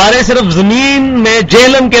 ہمارے صرف زمین میں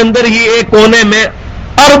جہلم کے اندر ہی ایک کونے میں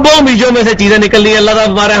اربوں بیجوں میں سے چیزیں نکل رہی ہیں. اللہ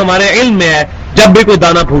تعالیٰ ہمارے علم میں ہے جب بھی کوئی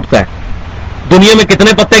دانہ پھوٹتا ہے. دنیا میں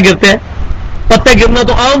کتنے پتے گرتے ہیں, پتے گرنا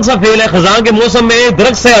تو عام سا فعل ہے. خزاں کے موسم میں ایک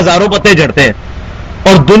درخت سے ہزاروں پتے جھڑتے ہیں,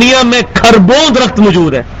 اور دنیا میں کھربوں درخت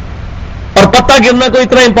موجود ہے, اور پتا گرنا کوئی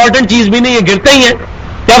اتنا امپورٹنٹ چیز بھی نہیں ہے, گرتے ہی ہیں,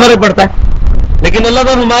 کیا فرق پڑتا ہے. لیکن اللہ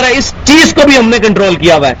تعالیٰ ہمارا اس چیز کو بھی ہم نے کنٹرول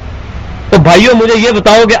کیا ہوا ہے. تو بھائیوں مجھے یہ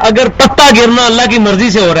بتاؤ کہ اگر پتا گرنا اللہ کی مرضی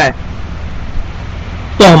سے ہو رہا ہے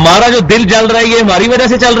تو ہمارا جو دل جل رہا ہے یہ ہماری وجہ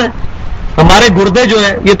سے چل رہا ہے. ہمارے گردے جو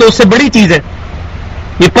ہیں یہ تو اس سے بڑی چیز ہے.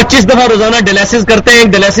 یہ 25 دفعہ روزانہ ڈیلیسس کرتے ہیں.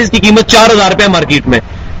 ایک ڈیلیسس کی قیمت 4,000 روپے مارکیٹ میں.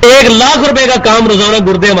 1,00,000 روپے کا کام روزانہ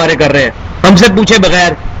گردے ہمارے کر رہے ہیں, ہم سے پوچھے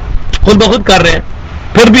بغیر, خود بخود کر رہے ہیں.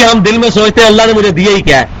 پھر بھی ہم دل میں سوچتے ہیں اللہ نے مجھے دیا ہی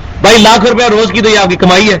کیا ہے بھائی, 1,00,000 روپے روز کی تو یہ آپ کی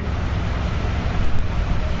کمائی ہے.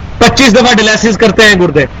 25 دفعہ ڈیلیسس کرتے ہیں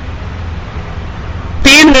گردے.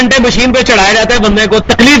 3 گھنٹے مشین پہ چڑھایا جاتا ہے بندے کو,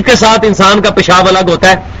 تکلیف کے ساتھ انسان کا پیشاب الگ ہوتا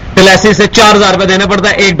ہے. ڈیلیسس سے 4,000 روپے دینا پڑتا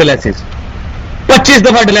ہے ایک ڈیلیسس. 25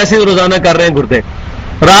 دفعہ ڈیلیسس روزانہ کر رہے ہیں گردے.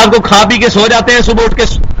 رات کو کھا پی کے سو جاتے ہیں, صبح اٹھ کے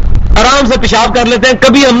آرام سے پیشاب کر لیتے ہیں.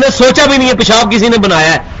 کبھی ہم نے سوچا بھی نہیں ہے پیشاب کسی نے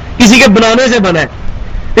بنایا ہے, کسی کے بنانے سے بنا ہے.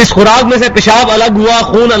 اس خوراک میں سے پیشاب الگ ہوا,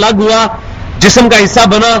 خون الگ ہوا, جسم کا حصہ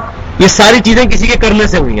بنا, یہ ساری چیزیں کسی کے کرنے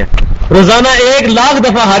سے ہوئی ہیں. روزانہ 1,00,000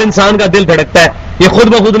 دفعہ ہر انسان کا دل دھڑکتا ہے. یہ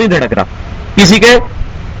خود بخود نہیں دھڑک رہا, کسی کے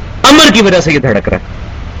امر کی وجہ سے یہ دھڑک رہا ہے.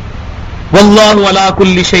 واللہ علی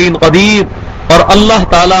کل شیء قدیر, اور اللہ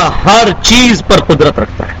تعالی ہر چیز پر قدرت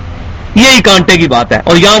رکھتا ہے. یہی کانٹے کی بات ہے.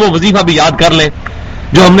 اور یہاں وہ وظیفہ بھی یاد کر لیں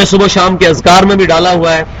جو ہم نے صبح شام کے اذکار میں بھی ڈالا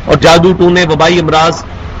ہوا ہے, اور جادو ٹونے, وبائی امراض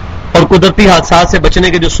اور قدرتی حادثات سے بچنے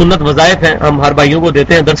کے جو سنت وظائف ہیں ہم ہر بھائیوں کو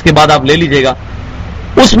دیتے ہیں. درس کے بعد آپ لے لیجئے گا.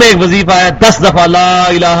 اس میں ایک وظیفہ ہے 10 دفعہ لا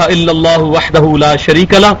الہ الا اللہ وحدہ لا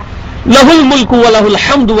شریک لہ لہ الملک ولہ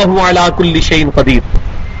الحمد وہو علی کل شیء قدیر.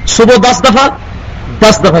 صبح 10 دفعہ,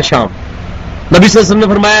 10 دفعہ شام. نبی صلی اللہ علیہ وسلم نے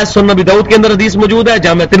فرمایا, سنن نبی داؤد کے اندر حدیث موجود ہے,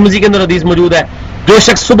 جامع ترمذی کے اندر حدیث موجود ہے, جو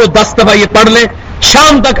شخص صبح 10 دفعہ یہ پڑھ لے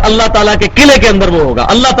شام تک اللہ تعالیٰ کے قلعے کے اندر وہ ہوگا,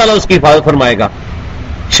 اللہ تعالیٰ اس کی حفاظت فرمائے گا.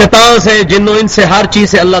 شیطان سے, جن و انس سے, ہر چیز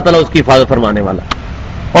سے اللہ تعالیٰ اس کی حفاظت فرمانے والا.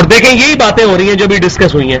 اور دیکھیں یہی باتیں ہو رہی ہیں جو بھی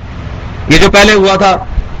ڈسکس ہوئی ہیں. یہ جو پہلے ہوا تھا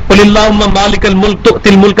قل اللہم مالک الملک تؤتی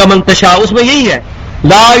الملک من تشاء, اس میں یہی ہے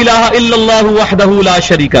لا الہ الا اللہ وحدہ لا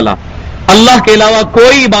شریک لہ, اللہ کے علاوہ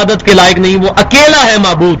کوئی عبادت کے لائق نہیں, وہ اکیلا ہے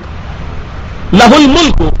معبود. لہ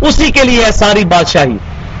الملک, اسی کے لیے ہے ساری بادشاہی.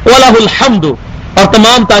 ولہ الحمد, اور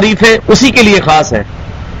تمام تعریفیں اسی کے لیے خاص ہیں.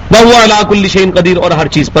 وہو علی کل شیء قدیر, اور ہر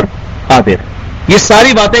چیز پر قادر. یہ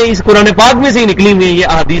ساری باتیں اس قرآن پاک میں سے ہی نکلی ہوئی ہیں. یہ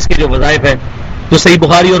احادیث کے جو وظائف ہیں جو صحیح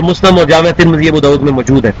بخاری اور مسلم اور جامع ترمذی ابو داؤد میں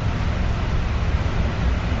موجود ہے.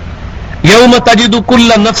 یوم تجد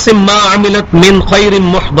کل نفس ما عملت من خیر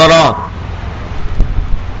محضرا,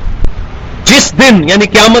 جس دن یعنی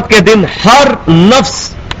قیامت کے دن ہر نفس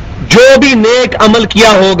جو بھی نیک عمل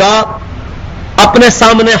کیا ہوگا اپنے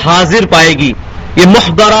سامنے حاضر پائے گی. یہ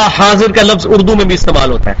محضرہ, حاضر کا لفظ اردو میں بھی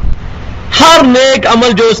استعمال ہوتا ہے. ہر نیک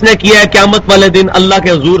عمل جو اس نے کیا ہے قیامت والے دن اللہ کے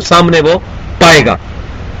حضور سامنے وہ پائے گا.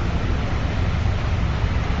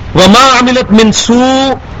 وما عملت من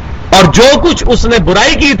سوء, اور جو کچھ اس نے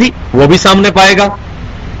برائی کی تھی وہ بھی سامنے پائے گا.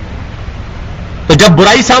 تو جب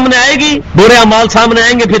برائی سامنے آئے گی, برے اعمال سامنے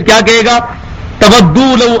آئیں گے, پھر کیا کہے گا؟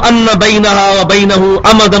 تودوا لو ان بینہا وبینہ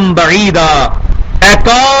امدا بعیدا, اے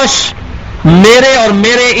کاش میرے اور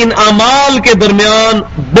میرے ان اعمال کے درمیان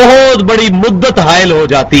بہت بڑی مدت حائل ہو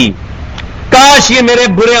جاتی. کاش یہ میرے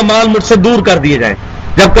برے اعمال مجھ سے دور کر دیے جائیں.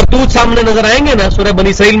 جب کرتوت سامنے نظر آئیں گے نا, سورہ بنی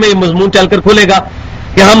اسرائیل میں یہ مضمون چل کر کھلے گا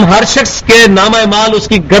کہ ہم ہر شخص کے نامہ اعمال اس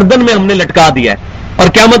کی گردن میں ہم نے لٹکا دیا ہے, اور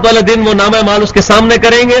قیامت والے دن وہ نامہ اعمال اس کے سامنے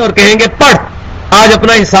کریں گے اور کہیں گے پڑھ, آج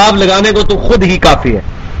اپنا حساب لگانے کو تو خود ہی کافی ہے.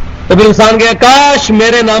 تو پھر انسان کہے کاش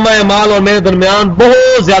میرے نامہ اعمال اور میرے درمیان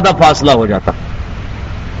بہت زیادہ فاصلہ ہو جاتا.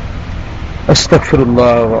 استغفر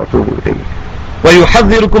اللہ واتوب الیہ.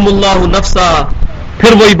 ویحذرکم اللہ نفسا,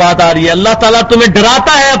 پھر وہی بات آ رہی ہے, اللہ تعالیٰ تمہیں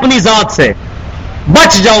ڈراتا ہے اپنی ذات سے,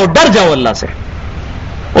 بچ جاؤ, ڈر جاؤ اللہ سے.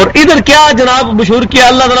 اور ادھر کیا جناب مشہور کیا,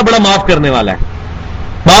 اللہ تعالیٰ بڑا معاف کرنے والا ہے.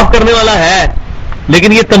 معاف کرنے والا ہے,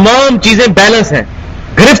 لیکن یہ تمام چیزیں بیلنس ہیں.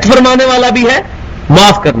 گرفت فرمانے والا بھی ہے,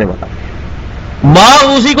 معاف کرنے والا بھی ہے. معاف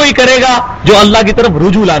اسی کو ہی کرے گا جو اللہ کی طرف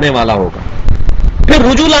رجوع لانے والا ہوگا. پھر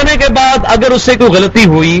رجوع لانے کے بعد اگر اس سے کوئی غلطی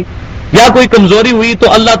ہوئی یا کوئی کمزوری ہوئی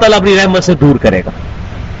تو اللہ تعالیٰ اپنی رحمت سے دور کرے گا.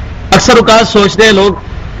 اکثر اوقات سوچتے ہیں لوگ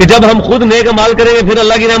کہ جب ہم خود نیک مال کریں گے پھر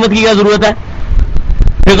اللہ کی رحمت کی کیا ضرورت ہے,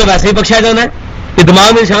 پھر تو ویسے ہی بخشا جانا ہے. یہ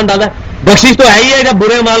دماغ میں نشان ڈالا ہے, بخشش تو ہے ہی ہے جب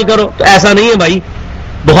برے مال کرو. تو ایسا نہیں ہے بھائی.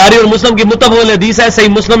 بخاری اور مسلم کی متفق حدیث ہے, صحیح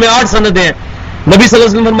مسلم میں 8 سندیں ہیں. نبی صلی اللہ علیہ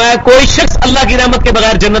وسلم نے فرمایا کوئی شخص اللہ کی رحمت کے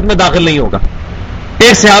بغیر جنت میں داخل نہیں ہوگا.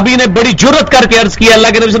 ایک صحابی نے بڑی جرت کر کے عرض کیا اللہ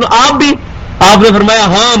کے نبی صلی اللہ علیہ وسلم آپ بھی؟ آپ نے فرمایا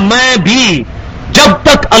ہاں میں بھی, جب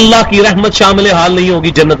تک اللہ کی رحمت شامل حال نہیں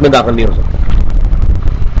ہوگی جنت میں داخل نہیں ہو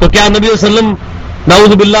سکتا. تو کیا نبی صلی اللہ علیہ وسلم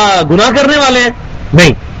نعوذ باللہ گناہ کرنے والے ہیں؟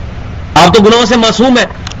 نہیں, آپ تو گناہوں سے معصوم ہیں,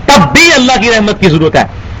 تب بھی اللہ کی رحمت کی ضرورت ہے.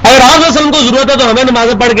 اگر آپ وسلم کو ضرورت ہے تو ہمیں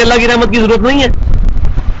نمازیں پڑھ کے اللہ کی رحمت کی ضرورت نہیں ہے.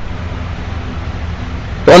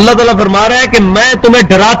 تو اللہ تعالیٰ فرما رہا ہے کہ میں تمہیں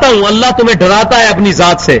ڈراتا ہوں, اللہ تمہیں ڈراتا ہے اپنی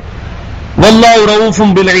ذات سے. واللہ رؤوف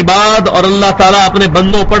بالعباد, اور اللہ تعالیٰ اپنے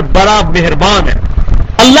بندوں پر بڑا مہربان ہے.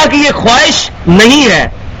 اللہ کی یہ خواہش نہیں ہے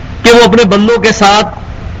کہ وہ اپنے بندوں کے ساتھ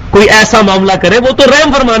کوئی ایسا معاملہ کرے، وہ تو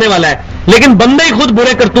رحم فرمانے والا ہے، لیکن بندے ہی خود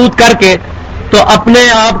برے کرتوت کر کے تو اپنے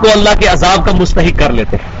آپ کو اللہ کے عذاب کا مستحق کر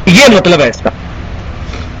لیتے ہیں. یہ مطلب ہے اس کا.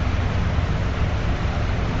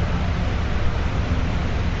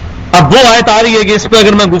 اب وہ آیت آ رہی ہے کہ اس پہ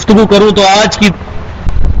اگر میں گفتگو کروں تو آج کی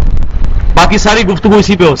باقی ساری گفتگو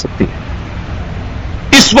اسی پہ ہو سکتی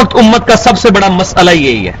ہے. اس وقت امت کا سب سے بڑا مسئلہ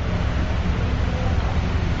یہی ہے.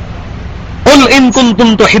 قل ان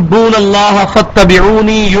کنتم تحبون اللہ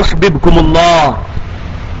فاتبعونی یحببکم اللہ.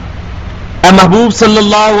 اے محبوب صلی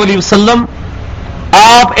اللہ علیہ وسلم،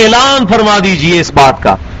 آپ اعلان فرما دیجئے اس بات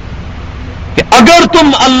کا کہ اگر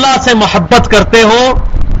تم اللہ سے محبت کرتے ہو،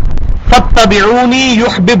 فاتبعونی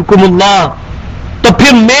یحببکم اللہ، تو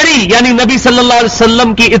پھر میری یعنی نبی صلی اللہ علیہ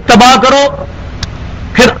وسلم کی اتباع کرو،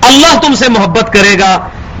 پھر اللہ تم سے محبت کرے گا.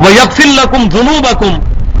 ویغفر لکم ذنوبکم،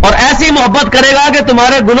 اور ایسی محبت کرے گا کہ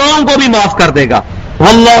تمہارے گناہوں کو بھی معاف کر دے گا.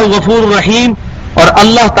 واللہ غفور رحیم، اور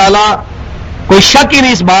اللہ تعالی کوئی شک ہی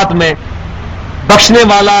نہیں اس بات میں، بخشنے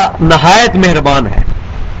والا نہایت مہربان ہے.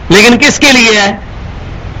 لیکن کس کے لیے ہے؟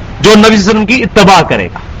 جو نبی صلی اللہ علیہ وسلم کی اتباع کرے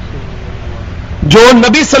گا. جو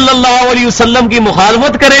نبی صلی اللہ علیہ وسلم کی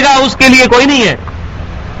مخالفت کرے گا اس کے لیے کوئی نہیں ہے،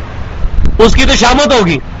 اس کی تو شامت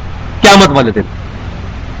ہوگی قیامت والے دن.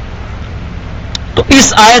 تو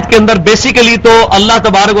اس آیت کے اندر بیسیکلی تو اللہ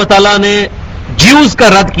تبارک و تعالیٰ نے جیوز کا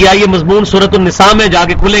رد کیا. یہ مضمون سورۃ النساء میں جا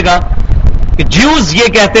کے کھلے گا کہ جیوز یہ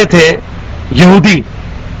کہتے تھے، یہودی،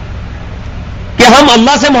 کہ ہم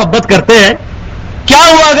اللہ سے محبت کرتے ہیں، کیا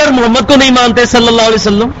ہوا اگر محمد کو نہیں مانتے صلی اللہ علیہ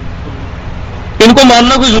وسلم؟ ان کو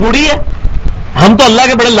ماننا کوئی ضروری ہے؟ ہم تو اللہ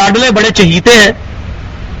کے بڑے لاڈلے، بڑے چہیتے ہیں.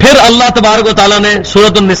 پھر اللہ تبارک و تعالیٰ نے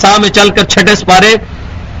سورۃ النساء میں چل کر 6 سپارے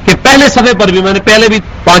کہ پہلے صفحے پر بھی میں نے پہلے بھی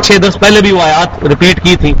 5-6-10 پہلے بھی وہ آیات ریپیٹ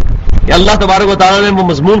کی تھی کہ اللہ تبارک و تعالیٰ نے وہ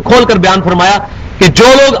مضمون کھول کر بیان فرمایا کہ جو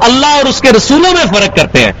لوگ اللہ اور اس کے رسولوں میں فرق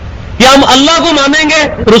کرتے ہیں، کہ ہم اللہ کو مانیں گے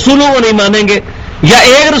رسولوں کو نہیں مانیں گے، یا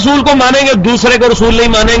ایک رسول کو مانیں گے دوسرے کو رسول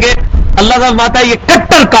نہیں مانیں گے، اللہ کا فرماتا ہے یہ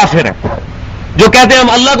کٹر کافر ہے جو کہتے ہیں ہم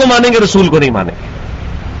اللہ کو مانیں گے رسول کو نہیں مانیں گے.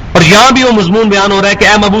 اور یہاں بھی وہ مضمون بیان ہو رہا ہے کہ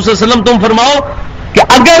اے محبوب صلی اللہ علیہ وسلم تم فرماؤ کہ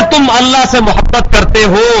اگر تم اللہ سے محبت کرتے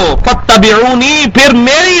ہو فاتبعونی، پھر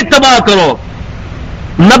میری اتباع کرو.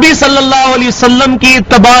 نبی صلی اللہ علیہ وسلم کی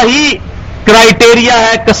اتباع ہی کرائیٹیریا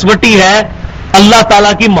ہے، کسوٹی ہے اللہ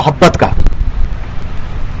تعالی کی محبت کا.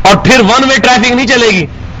 اور پھر ون وے ٹریفک نہیں چلے گی.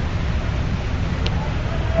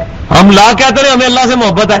 ہم لا کہتے ہیں ہمیں اللہ سے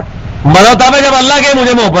محبت ہے، مزہ تب ہے جب اللہ کے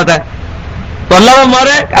مجھے محبت ہے. تو اللہ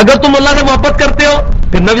ہمارے اگر تم اللہ سے محبت کرتے ہو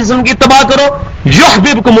پھر نبی صلی اللہ علیہ وسلم کی اتباع کرو،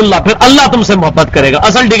 یحببکم اللہ، پھر اللہ تم سے محبت کرے گا.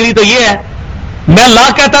 اصل ڈگری تو یہ ہے، میں لا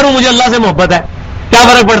کہتا رہوں مجھے اللہ سے محبت ہے، کیا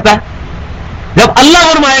فرق پڑتا ہے؟ جب اللہ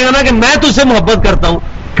فرمائے گا نا کہ میں تجھ سے محبت کرتا ہوں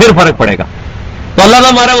پھر فرق پڑے گا. تو اللہ کا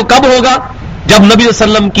ہمارا وہ کب ہوگا؟ جب نبی صلی اللہ علیہ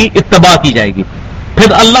وسلم کی اتباع کی جائے گی،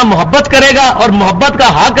 پھر اللہ محبت کرے گا اور محبت کا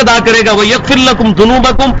حق ادا کرے گا. وہ یغفر لکم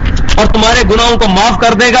ذنوبکم، اور تمہارے گناہوں کو معاف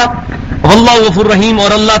کر دے گا. واللہ غفور رحیم،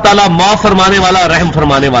 اور اللہ تعالیٰ معاف فرمانے والا، رحم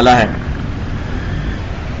فرمانے والا ہے.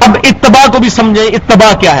 اب اتباع کو بھی سمجھیں.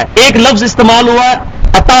 اتباع کیا ہے؟ ایک لفظ استعمال ہوا ہے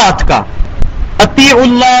اطاعت کا، اطیع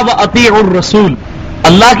اللہ و اطیع الرسول،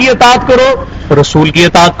 اللہ کی اطاعت کرو رسول کی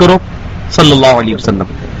اطاعت کرو صلی اللہ علیہ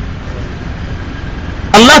وسلم.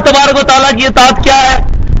 اللہ تبارک و تعالیٰ کی اطاعت کیا ہے؟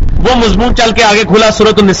 وہ مضمون چل کے آگے کھلا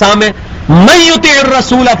سورۃ النساء میں، من یطع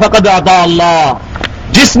الرسول فقد اطاع اللہ.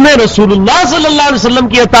 جس نے رسول اللہ صلی اللہ علیہ وسلم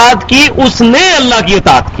کی اطاعت کی اس نے اللہ کی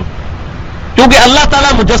اطاعت کی. کیونکہ اللہ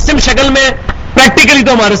تعالیٰ مجسم شکل میں پریکٹیکلی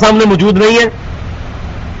تو ہمارے سامنے موجود نہیں ہے.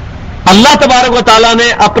 اللہ تبارک و تعالیٰ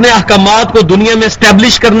نے اپنے احکامات کو دنیا میں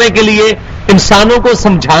اسٹیبلش کرنے کے لیے، انسانوں کو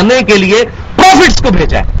سمجھانے کے لیے پروفٹس کو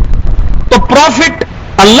بھیجا ہے. تو پروفٹ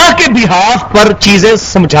اللہ کے بہاف پر چیزیں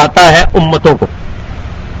سمجھاتا ہے امتوں کو.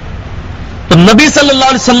 تو نبی صلی اللہ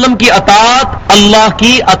علیہ وسلم کی اطاعت اللہ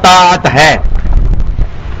کی اطاعت ہے.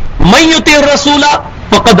 من یطع الرسول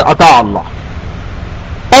فقد اطاع اللہ.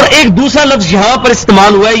 اور ایک دوسرا لفظ یہاں پر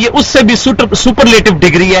استعمال ہوا ہے، یہ اس سے بھی سپرلیٹو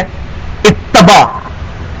ڈگری ہے، اتباع.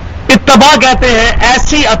 اتباع کہتے ہیں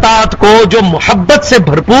ایسی اطاعت کو جو محبت سے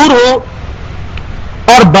بھرپور ہو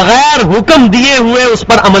اور بغیر حکم دیے ہوئے اس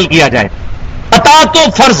پر عمل کیا جائے. اطاعت تو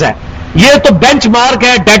فرض ہے، یہ تو بینچ مارک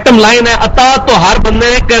ہے، ڈیٹم لائن ہے. اطاعت تو ہر بندے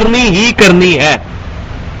نے کرنی ہی کرنی ہے.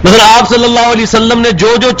 مثلا آپ صلی اللہ علیہ وسلم نے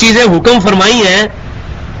جو جو چیزیں حکم فرمائی ہیں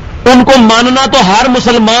ان کو ماننا تو ہر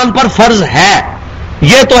مسلمان پر فرض ہے.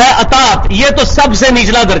 یہ تو ہے اطاعت، یہ تو سب سے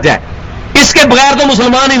نچلا درجہ ہے. اس کے بغیر تو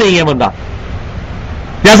مسلمان ہی نہیں ہے بندہ.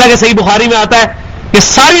 جیسا کہ صحیح بخاری میں آتا ہے کہ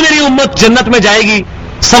ساری میری امت جنت میں جائے گی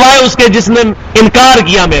سوائے اس کے جس نے انکار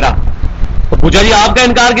کیا میرا. تو پوچھا جی آپ کا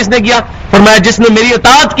انکار کس نے کیا؟ فرمایا جس نے میری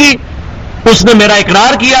اطاعت کی اس نے میرا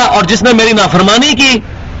اقرار کیا، اور جس نے میری نافرمانی کی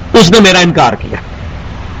اس نے میرا انکار کیا.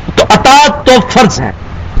 تو اطاعت تو فرض ہے.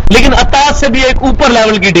 لیکن اطاعت سے بھی ایک اوپر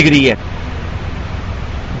لیول کی ڈگری ہے،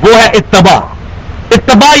 وہ ہے اتباع۔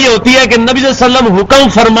 اتباع یہ ہوتی ہے کہ نبی صلی اللہ علیہ وسلم حکم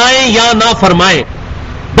فرمائیں یا نہ فرمائیں،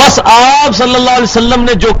 بس آپ صلی اللہ علیہ وسلم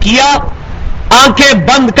نے جو کیا آنکھیں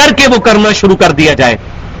بند کر کے وہ کرنا شروع کر دیا جائے،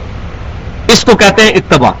 اس کو کہتے ہیں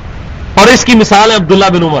اتباع۔ اور اس کی مثال ہے عبداللہ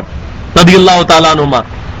بن عمر رضی اللہ تعالیٰ عنہما۔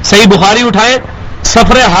 صحیح بخاری اٹھائیں،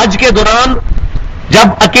 سفر حج کے دوران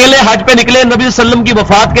جب اکیلے حج پہ نکلے نبی صلی اللہ علیہ وسلم کی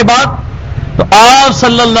وفات کے بعد، تو آپ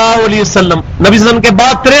صلی اللہ علیہ وسلم نبی صلی اللہ علیہ وسلم کے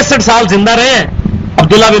بعد 63 سال زندہ رہے ہیں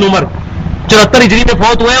عبداللہ بن عمر، 74 ہجری میں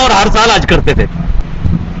فوت ہوئے ہیں، اور ہر سال حج کرتے تھے۔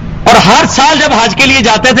 اور ہر سال جب حج کے لیے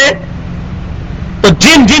جاتے تھے تو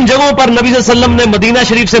جن جن جگہوں پر نبی صلی اللہ علیہ وسلم نے مدینہ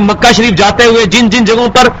شریف سے مکہ شریف جاتے ہوئے جن جن جگہوں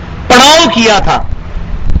پر پڑاؤ کیا تھا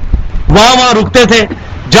وہاں وہاں رکتے تھے۔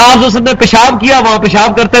 جہاں آپ صلی اللہ علیہ وسلم نے پیشاب کیا وہاں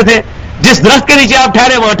پیشاب کرتے تھے، جس درخت کے نیچے آپ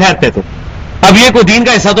ٹھہرے وہاں ٹھہرتے تھے۔ اب یہ کوئی دین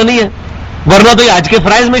کا حصہ تو نہیں ہے، ورنہ تو یہ حج کے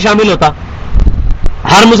فرائض میں شامل ہوتا،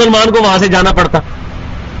 ہر مسلمان کو وہاں سے جانا پڑتا۔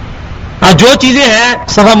 ہاں جو چیزیں ہیں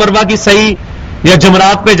صفا مروہ کی صحیح یا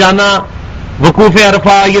جمرات پہ جانا، وقوف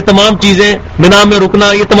عرفہ، یہ تمام چیزیں، مینا میں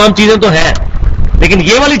رکنا، یہ تمام چیزیں تو ہیں، لیکن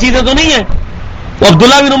یہ والی چیزیں تو نہیں ہیں۔ تو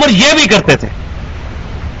عبداللہ بن عمر یہ بھی کرتے تھے،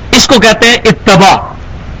 اس کو کہتے ہیں اتباع،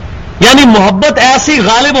 یعنی محبت ایسی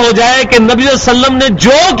غالب ہو جائے کہ نبی صلی اللہ علیہ وسلم نے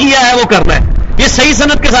جو کیا ہے وہ کرنا ہے۔ یہ صحیح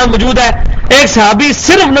سند کے ساتھ موجود ہے، ایک صحابی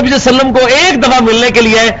صرف نبی صلی اللہ علیہ وسلم کو ایک دفعہ ملنے کے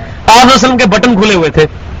لیے آپ صلی اللہ علیہ وسلم کے بٹن کھلے ہوئے تھے،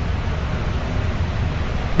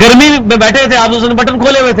 گرمی میں بیٹھے تھے، آپ صلی اللہ علیہ وسلم بٹن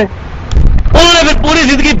کھولے ہوئے تھے، انہوں نے پھر پوری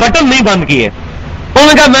زندگی بٹن نہیں بند کیے، انہوں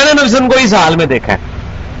نے کہا میں نے نبی صلی اللہ علیہ وسلم کو اس حال میں دیکھا ہے،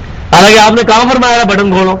 حالانکہ آپ نے کہاں فرمایا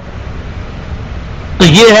بٹن کھولو۔ تو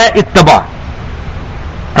یہ ہے اتباع۔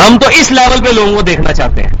 ہم تو اس لیول پہ لوگوں کو دیکھنا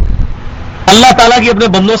چاہتے ہیں، اللہ تعالیٰ کی اپنے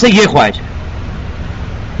بندوں سے یہ خواہش ہے،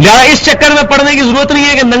 لہٰذا اس چکر میں پڑھنے کی ضرورت نہیں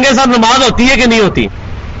ہے کہ ننگے سر نماز ہوتی ہے کہ نہیں ہوتی،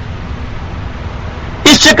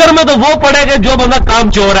 اس چکر میں تو وہ پڑھے کہ جو بندہ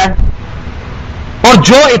کام چور ہے، اور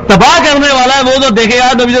جو اتباع کرنے والا ہے وہ تو دیکھے گا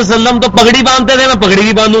نبی صلی اللہ علیہ وسلم تو پگڑی باندھتے تھے، میں پگڑی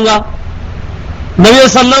بھی باندھوں گا، نبی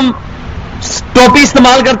صلی اللہ علیہ وسلم ٹوپی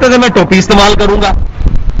استعمال کرتے تھے، میں ٹوپی استعمال کروں گا۔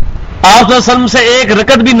 آپ صلی اللہ علیہ وسلم سے ایک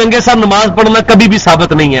رکعت بھی ننگے سر نماز پڑھنا کبھی بھی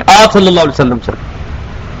ثابت نہیں ہے آپ صلی اللہ علیہ وسلم سے۔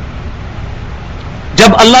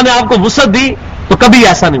 جب اللہ نے آپ کو وسعت دی تو کبھی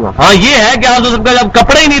ایسا نہیں ہوا۔ ہاں یہ ہے کہ آپ صلی اللہ علیہ وسلم کا جب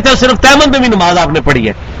کپڑے ہی نہیں تھے صرف تہمت میں بھی نماز آپ نے پڑھی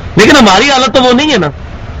ہے، لیکن ہماری حالت تو وہ نہیں ہے نا۔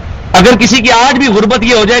 اگر کسی کی آج بھی غربت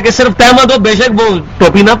یہ ہو جائے کہ صرف تہمت ہو، بے شک وہ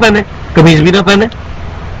ٹوپی نہ پہنے، قمیض بھی نہ پہنے،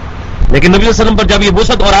 لیکن نبی صلی اللہ علیہ وسلم پر جب یہ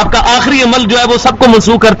وسعت اور آپ کا آخری عمل جو ہے وہ سب کو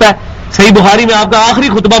منسوخ کرتا ہے۔ صحیح بخاری میں آپ کا آخری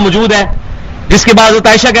خطبہ موجود ہے، جس کے بعد حضرت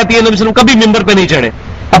عائشہ کہتی ہے نبی صلی اللہ علیہ وسلم کبھی ممبر پہ نہیں چڑھے،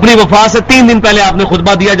 اپنی وفات سے 3 دن پہلے آپ نے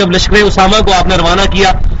خطبہ دیا جب لشکر اسامہ کو آپ نے روانہ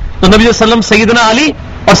کیا، تو نبی صلی اللہ علیہ وسلم سیدنا علی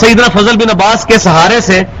اور سیدنا فضل بن عباس کے سہارے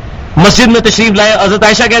سے مسجد میں تشریف لائے۔ حضرت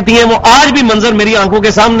عائشہ کہتی ہیں وہ آج بھی منظر میری آنکھوں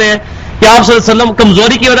کے سامنے ہے کہ آپ صلی اللہ علیہ وسلم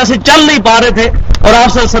کمزوری کی وجہ سے چل نہیں پا رہے تھے، اور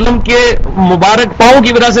آپ صلی اللہ علیہ وسلم کے مبارک پاؤں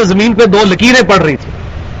کی وجہ سے زمین پہ 2 لکیریں پڑ رہی تھی،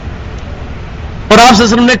 اور آپ صلی اللہ علیہ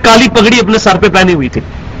وسلم نے کالی پگڑی اپنے سر پہ پہنی ہوئی تھی،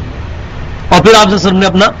 اور پھر آپ صلی اللہ علیہ وسلم نے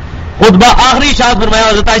اپنا خطبہ آخری اشاعت فرمایا۔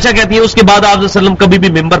 حضرت عائشہ کہتی ہیں اس کے بعد آپ صلی اللہ علیہ وسلم کبھی بھی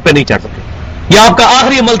ممبر پہ نہیں چڑھ سکے، یہ آپ کا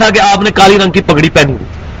آخری عمل تھا کہ آپ نے کالی رنگ کی پگڑی پہنی ہوئی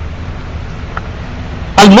تھی۔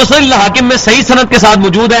 المسند الحاکم میں صحیح سند کے ساتھ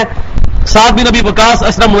موجود ہے، سعد بن ابی وقاص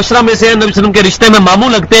اشرف مبشرہ میں سے نبی صلی اللہ علیہ وسلم کے رشتے میں ماموں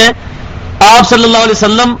لگتے ہیں۔ آپ صلی اللہ علیہ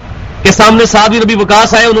وسلم کے سامنے سعد بن ابی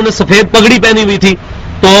وقاص آئے، انہوں نے سفید پگڑی پہنی ہوئی تھی،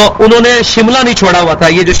 تو انہوں نے شملہ نہیں چھوڑا ہوا تھا،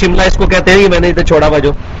 یہ جو شملہ اس کو کہتے ہیں یہ میں نے ادھر چھوڑا ہوا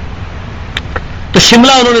جو، تو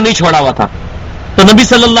شملہ انہوں نے نہیں چھوڑا ہوا تھا، تو نبی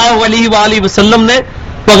صلی اللہ علیہ وآلہ وسلم نے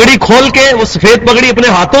پگڑی کھول کے وہ سفید پگڑی اپنے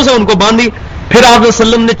ہاتھوں سے ان کو باندھی، پھر آپ صلی اللہ علیہ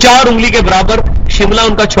وسلم نے 4 انگلی کے برابر شملہ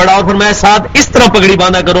ان کا چھوڑا اور فرمایا ساتھ اس طرح پگڑی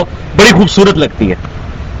باندھا کرو، بڑی خوبصورت لگتی ہے۔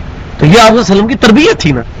 تو یہ آپ صلی اللہ علیہ وسلم کی تربیت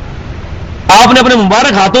تھی نا، آپ نے اپنے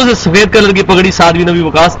مبارک ہاتھوں سے سفید کلر کی پگڑی سعد بن ابی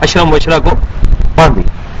وقاص اشرف مبشرہ کو باندھی۔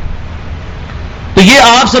 تو یہ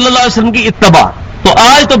آپ صلی اللہ علیہ وسلم کی اتباع۔ تو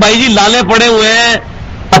آج تو بھائی جی لالے پڑے ہوئے ہیں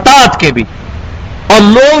اطاعت کے بھی، اور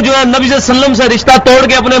لوگ جو ہے نبی صلی اللہ علیہ وسلم سے رشتہ توڑ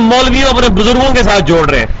کے اپنے مولویوں اپنے بزرگوں کے ساتھ جوڑ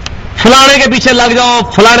رہے ہیں، فلانے کے پیچھے لگ جاؤ،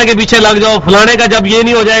 فلانے کے پیچھے لگ جاؤ، فلانے کا جب یہ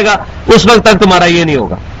نہیں ہو جائے گا اس وقت تک تمہارا یہ نہیں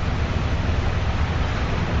ہوگا۔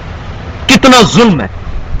 کتنا ظلم ہے۔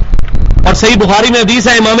 اور صحیح بخاری میں حدیث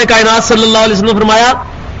ہے، امام کائنات صلی اللہ علیہ وسلم نے فرمایا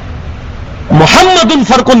محمد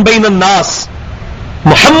فرق بین الناس،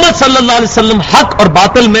 محمد صلی اللہ علیہ وسلم حق اور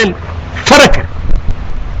باطل میں فرق ہے۔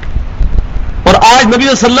 اور آج نبی صلی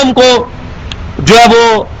اللہ علیہ وسلم کو جو ہے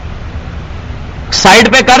وہ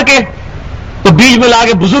سائڈ پہ کر کے تو بیچ میں لا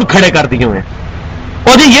کے بزرگ کھڑے کر دیے ہوئے ہیں،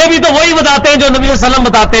 اور جی یہ بھی تو وہی بتاتے ہیں جو نبی صلی اللہ علیہ وسلم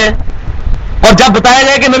بتاتے ہیں، اور جب بتایا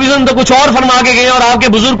جائے کہ نبی صلی اللہ علیہ وسلم تو کچھ اور فرما کے گئے ہیں اور آپ کے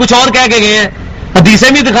بزرگ کچھ اور کہہ کے گئے ہیں، حدیثیں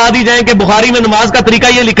بھی دکھا دی جائیں کہ بخاری میں نماز کا طریقہ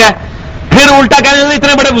یہ لکھا ہے، پھر الٹا کہنے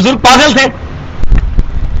اتنے بڑے بزرگ پاگل تھے،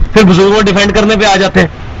 پھر بزرگوں کو ڈیفینڈ کرنے پہ آ جاتے ہیں۔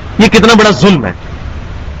 یہ کتنا بڑا ظلم ہے.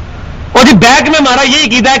 اور جی بیک میں ہمارا یہ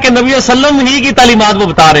عقیدہ ہے کہ نبی صلی اللہ علیہ وسلم ہی کی تعلیمات وہ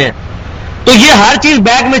بتا رہے ہیں, تو یہ ہر چیز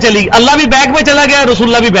بیک میں چلی گئی. اللہ بھی بیک میں چلا گیا, رسول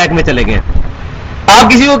اللہ بھی بیک میں چلے گئے. آپ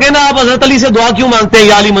کسی کو کہنا آپ حضرت علی سے دعا کیوں مانگتے ہیں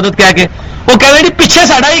یا علی مدد کہہ کے, وہ کہہ رہے جی پیچھے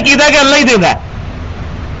ساڑھا ہی عقیدہ ہے کہ اللہ ہی دینا ہے,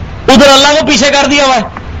 ادھر اللہ کو پیچھے کر دیا ہوا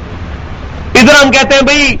ہے. ادھر ہم کہتے ہیں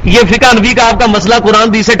بھئی یہ فقہ حنفی کا آپ کا مسئلہ قرآن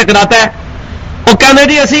حدیث سے ٹکراتا ہے, اور کہنا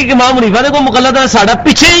جی اسی امام حنیفہ نے کو مقلد ہے, ساڑھا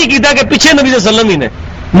پیچھے ہی عقیدہ کہ پیچھے نبی صلی اللہ علیہ وسلم ہی نے,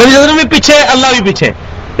 نبی صلی اللہ علیہ وسلم بھی پیچھے, اللہ بھی پیچھے,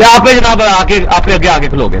 آپ جناب آپ آگے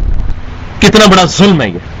کھلو گے. کتنا بڑا ظلم ہے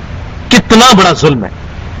یہ, کتنا بڑا ظلم ہے.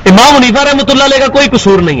 امام حنیفہ رحمۃ اللہ علیہ کا کوئی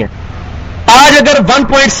قصور نہیں ہے. آج اگر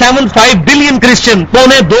 1.75 بلین کرسچن,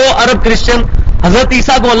 2.25 ارب کرسچن حضرت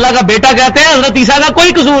عیسیٰ کو اللہ کا بیٹا کہتے ہیں, حضرت عیسیٰ کا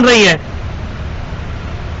کوئی قصور نہیں ہے,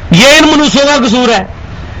 یہ ان منوسوں کا قصور ہے.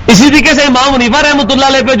 اسی طریقے سے امام حنیفہ رحمۃ اللہ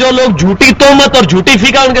علیہ پہ جو لوگ جھوٹی تہمت اور جھوٹی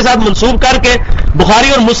فقہ ان کے ساتھ منسوب کر کے بخاری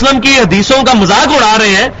اور مسلم کی حدیثوں کا مذاق اڑا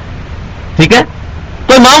رہے ہیں, ٹھیک ہے,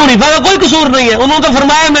 تو امام حنیفہ کا کوئی قصور نہیں ہے. انہوں نے تو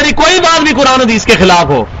فرمایا میری کوئی بات بھی قرآن حدیث کے خلاف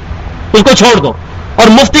ہو اس کو چھوڑ دو, اور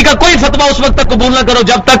مفتی کا کوئی فتویٰ اس وقت تک قبول نہ کرو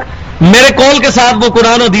جب تک میرے قول کے ساتھ وہ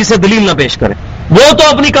قرآن حدیث سے دلیل نہ پیش کرے. وہ تو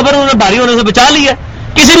اپنی قبر انہوں نے بھاری ہونے سے بچا لی ہے.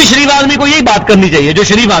 کسی بھی شریف آدمی کو یہی بات کرنی چاہیے جو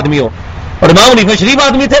شریف آدمی ہو, اور امام حنیفہ شریف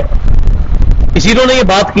آدمی تھے, اسی لیے نے یہ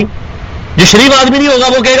بات کی. جو شریف آدمی نہیں ہوگا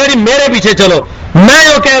وہ کہے گا جی میرے پیچھے چلو, میں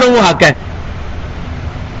جو کہہ رہا ہوں وہ حق ہے.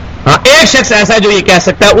 ہاں ایک شخص ایسا ہے جو یہ کہہ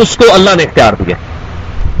سکتا ہے, اس کو اللہ نے اختیار دیا,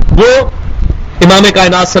 وہ امام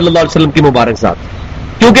کائنات صلی اللہ علیہ وسلم کی مبارک ذات,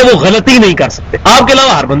 کیونکہ وہ غلطی نہیں کر سکتے. آپ کے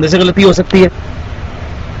علاوہ ہر بندے سے غلطی ہو سکتی ہے.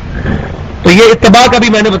 تو یہ اتباع کا بھی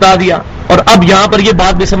میں نے بتا دیا. اور اب یہاں پر یہ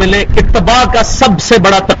بات بھی سمجھ لیں, اتباع کا سب سے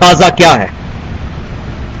بڑا تقاضا کیا ہے.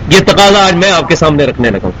 یہ تقاضا آج میں آپ کے سامنے رکھنے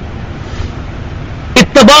لگا ہوں.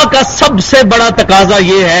 اتباع کا سب سے بڑا تقاضا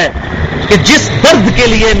یہ ہے کہ جس درد کے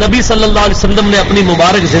لیے نبی صلی اللہ علیہ وسلم نے اپنی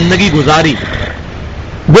مبارک زندگی گزاری,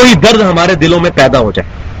 وہی درد ہمارے دلوں میں پیدا ہو جائے.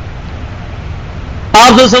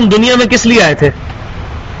 آپ جو ہم دنیا میں کس لیے آئے تھے؟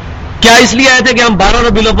 کیا اس لیے آئے تھے کہ ہم 12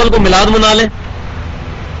 ربیع الاول کو میلاد منا لیں,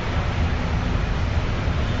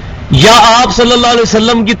 یا آپ صلی اللہ علیہ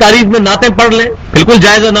وسلم کی تعریف میں نعتیں پڑھ لیں؟ بالکل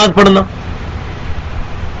جائز ہے نعت پڑھنا.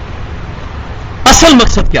 اصل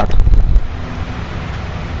مقصد کیا تھا؟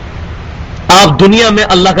 آپ دنیا میں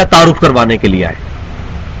اللہ کا تعارف کروانے کے لیے آئے,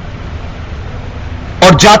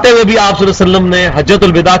 اور جاتے ہوئے بھی آپ صلی اللہ علیہ وسلم نے حجۃ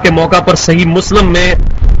الوداع کے موقع پر صحیح مسلم میں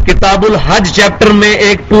کتاب الحج چیپٹر میں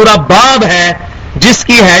ایک پورا باب ہے جس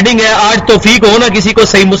کی ہیڈنگ ہے, آج توفیق ہو نا کسی کو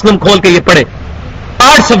صحیح مسلم کھول کے یہ پڑھے,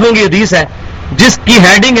 8 صفحوں کی حدیث ہے جس کی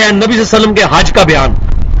ہیڈنگ ہے نبی صلی اللہ علیہ وسلم کے حج کا بیان.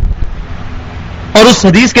 اور اس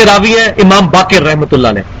حدیث کے راوی ہیں امام باقر رحمۃ اللہ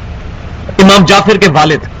علیہ, امام جعفر کے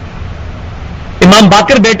والد. امام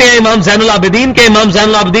باقر بیٹے ہیں امام زین العابدین کے, امام زین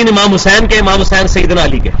العابدین امام حسین کے, امام حسین سیدنا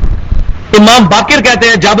علی کے. امام باقر کہتے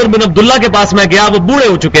ہیں جابر بن عبداللہ کے پاس میں گیا, وہ بوڑھے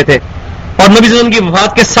ہو چکے تھے, اور نبی صلی اللہ علیہ وسلم کی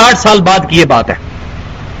وفات کے 60 سال بعد کی یہ بات ہے.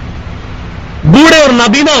 بوڑھے اور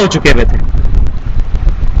نابینا ہو چکے ہوئے تھے,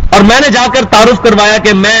 اور میں نے جا کر تعارف کروایا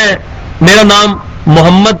کہ میرا نام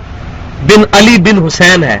محمد بن علی بن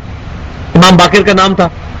حسین ہے. امام باقر کا نام تھا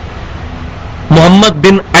محمد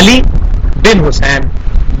بن علی بن حسین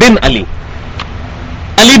بن علی.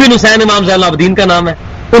 علی بن حسین امام زین العابدین کا نام ہے,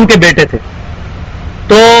 ان کے بیٹے تھے.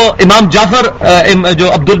 تو امام جعفر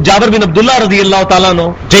جابر بن عبداللہ رضی اللہ تعالیٰ عنہ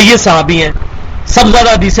جید صحابی ہیں, سب سے زیادہ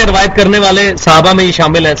حدیثیں روایت کرنے والے صحابہ میں یہ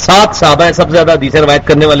شامل ہیں. 7 صحابہ ہیں سب سے زیادہ حدیثیں روایت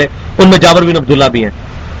کرنے والے, ان میں جابر بن عبداللہ بھی ہیں.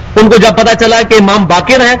 ان کو جب پتا چلا کہ امام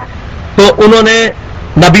باقر ہیں تو انہوں نے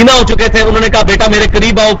نابینا ہو چکے تھے, انہوں نے کہا بیٹا میرے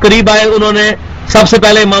قریب آؤ. قریب آئے, انہوں نے سب سے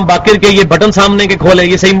پہلے امام باقر کے یہ بٹن سامنے کے کھولے,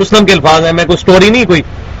 یہ صحیح مسلم کے الفاظ ہیں, میں کوئی سٹوری نہیں کوئی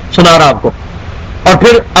سنا رہا آپ کو. اور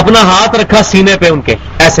پھر اپنا ہاتھ رکھا سینے پہ ان کے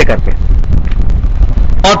ایسے کر کے,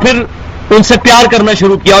 اور پھر ان سے پیار کرنا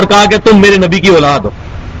شروع کیا اور کہا کہ تم میرے نبی کی اولاد ہو,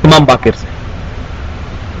 امام باقر سے.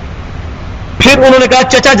 پھر انہوں نے کہا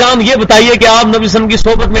چچا جان یہ بتائیے کہ آپ نبی وسلم کی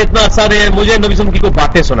صحبت میں اتنا عرصہ رہے ہیں, مجھے نبی وسلم کی کوئی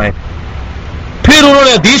باتیں سنائیں. پھر انہوں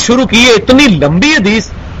نے حدیث شروع کی ہے, اتنی لمبی حدیث,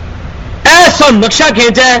 ایسا نقشہ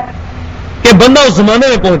کھینچا ہے کہ بندہ اس زمانے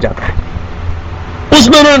میں پہنچ جاتا ہے. اس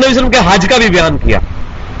میں انہوں نے نبی وسلم کے حج کا بھی بیان کیا.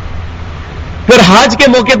 پھر حج کے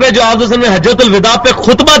موقع پہ جو آپ نے حجۃ الوداع پہ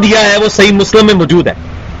خطبہ دیا ہے وہ صحیح مسلم میں موجود ہے.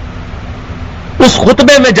 اس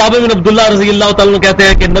خطبے میں جابر بن عبداللہ رضی اللہ تعالیٰ عنہ کہتے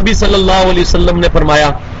ہیں کہ نبی صلی اللہ علیہ وسلم نے فرمایا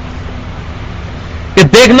کہ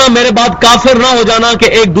دیکھنا میرے بعد کافر نہ ہو جانا کہ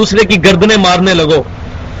ایک دوسرے کی گردنیں مارنے لگو.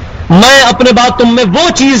 میں اپنے بعد تم میں وہ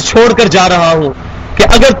چیز چھوڑ کر جا رہا ہوں کہ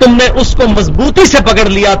اگر تم نے اس کو مضبوطی سے پکڑ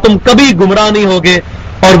لیا تم کبھی گمراہ نہیں ہوگے,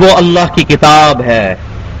 اور وہ اللہ کی کتاب ہے,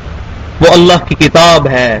 وہ اللہ کی کتاب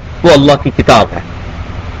ہے, وہ اللہ کی کتاب ہے.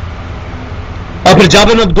 اور پھر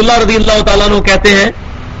جابر بن عبداللہ رضی اللہ تعالیٰ عنہ کہتے ہیں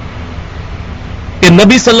کہ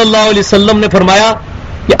نبی صلی اللہ علیہ وسلم نے فرمایا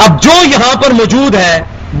کہ اب جو یہاں پر موجود ہے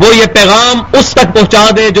وہ یہ پیغام اس تک پہنچا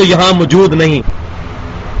دے جو یہاں موجود نہیں.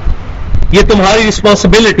 یہ تمہاری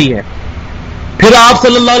رسپانسبلٹی ہے. پھر آپ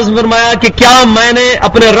صلی اللہ علیہ وسلم فرمایا کہ کیا میں نے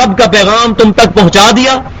اپنے رب کا پیغام تم تک پہنچا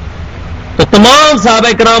دیا؟ تو تمام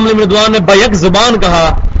صحابہ کرام علیہ رضوان نے بیک زبان کہا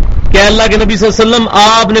کہ اللہ کے نبی صلی اللہ علیہ وسلم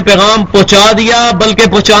آپ نے پیغام پہنچا دیا، بلکہ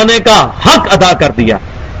پہنچانے کا حق ادا کر دیا،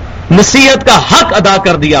 نصیحت کا حق ادا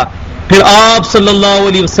کر دیا. پھر آپ صلی اللہ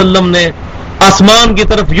علیہ وسلم نے آسمان کی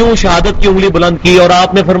طرف یوں شہادت کی انگلی بلند کی، اور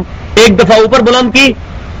آپ نے ایک دفعہ اوپر بلند کی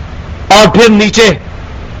اور پھر نیچے،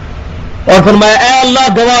 اور فرمایا اے اللہ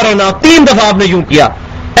گواہ رہنا. 3 دفعہ آپ نے یوں کیا،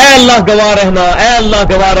 اے اللہ گواہ رہنا، اے اللہ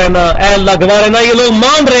گواہ رہنا، اے اللہ گواہ رہنا. یہ لوگ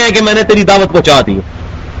مان رہے ہیں کہ میں نے تیری دعوت پہنچا دی.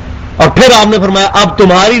 اور پھر آپ نے فرمایا اب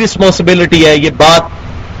تمہاری رسپانسبلٹی ہے یہ بات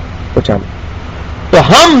پہنچانا. تو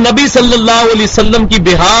ہم نبی صلی اللہ علیہ وسلم کی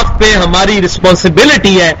بہاف پہ ہماری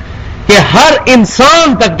رسپانسبلٹی ہے کہ ہر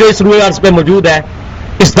انسان تک جو اس روئے عرض پہ موجود ہے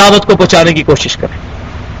اس دعوت کو پہنچانے کی کوشش کریں.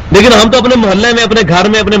 لیکن ہم تو اپنے محلے میں، اپنے گھر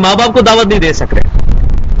میں اپنے ماں باپ کو دعوت نہیں دے سک رہے،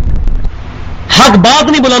 حق بات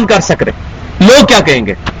نہیں بلند کر سک رہے. لوگ کیا کہیں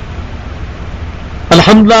گے؟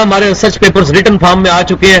 الحمدللہ ہمارے ریسرچ پیپرز ریٹن فارم میں آ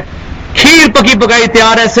چکے ہیں، کھیر پکی پکائی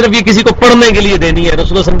تیار ہے، صرف یہ کسی کو پڑھنے کے لیے دینی ہے. رسول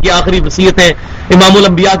اللہ علیہ وسلم کی آخری وصیتیں، امام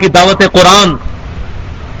الانبیاء کی دعوت قرآن،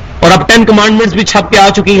 اور اب 10 کمانڈمنٹس بھی چھپ کے آ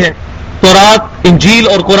چکی ہیں. تورات، انجیل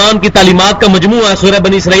اور قرآن کی تعلیمات کا مجموعہ ہے. سورہ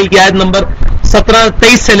بنی اسرائیل کی آیت نمبر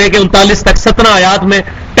 23 سے لے کے 39 تک 17 آیات میں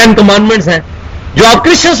 10 کمانڈمنٹس ہیں جو آپ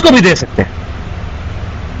کرسچنس کو بھی دے سکتے ہیں.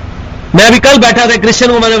 میں ابھی کل بیٹھا تھا،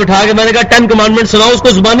 کرسچن کو میں نے بٹھا کے میں نے کہا 10 کمانڈمنٹ سناؤ، اس کو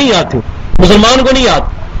زبانی یاد تھی، مسلمان کو نہیں یاد،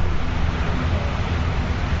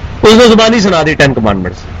 اس نے زبانی سنا دی 10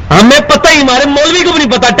 کمانڈمنٹس. ہمیں پتہ ہی، ہمارے مولوی کو بھی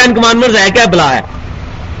نہیں پتا 10 کمانڈمنٹس ہے کیا، بلا ہے.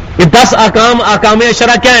 یہ 10 احکام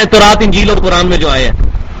شرع کیا ہے؟ تورات، انجیل اور قرآن میں جو آئے ہیں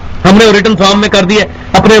ہم نے ریٹن فارم میں کر دیے.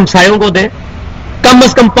 اپنے ہمسایوں کو دیں، کم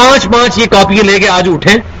از کم 5 یہ کاپیاں لے کے آج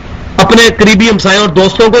اٹھیں، اپنے قریبی ہمسایوں اور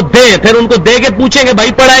دوستوں کو دیں، پھر ان کو دے کے پوچھیں کہ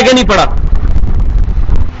بھائی پڑھا ہے کہ نہیں پڑھا.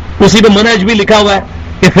 اسی پہ منہج بھی لکھا ہوا ہے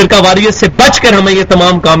کہ فرقہ واریت سے بچ کر ہمیں یہ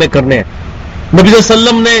تمام کامیں کرنے ہیں. نبی صلی اللہ علیہ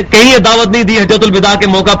وسلم نے کہیں یہ دعوت نہیں دی حجۃ الوداع کے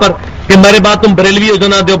موقع پر کہ میرے بعد تم بریلوی ہو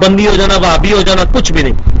جانا، دیوبندی ہو جانا، وہابی ہو جانا، کچھ بھی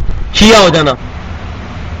نہیں. شیعہ ہو جانا،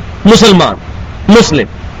 مسلمان،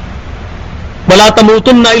 مسلم. وَلَا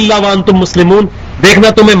تَمُوتُنَّ إِلَّا وَأَنْتُمْ مُسْلِمُونَ. دیکھنا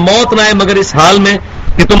تمہیں موت نہ آئے مگر اس حال میں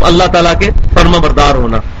کہ تم اللہ تعالیٰ کے فرما بردار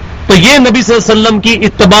ہونا. تو یہ نبی صلی اللہ علیہ وسلم کی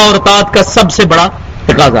اتباع اور اطاعت کا سب سے بڑا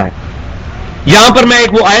تقاضا ہے. یہاں پر میں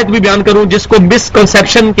ایک وہ آیت بھی بیان کروں جس کو مس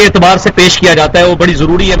کنسیپشن کے اعتبار سے پیش کیا جاتا ہے، وہ بڑی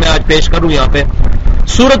ضروری ہے، میں آج پیش کروں. یہاں پہ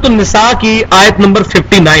سورۃ النساء کی آیت نمبر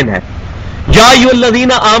 59 ہے. یا ایھا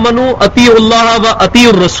الذین آمنوا اطیعوا اللہ و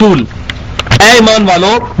اطیعوا الرسول. اے ایمان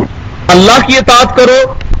والو، اللہ کی اطاعت کرو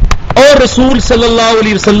اور رسول صلی اللہ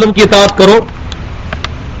علیہ وسلم کی اطاعت کرو.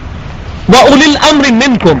 وَأُولِي الْأَمْرِ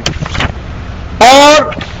مِنْكُمْ.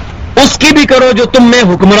 اور اس کی بھی کرو جو تم میں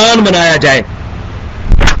حکمران بنایا جائے.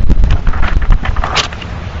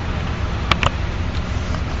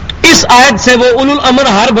 اس آیت سے وہ اولو الامر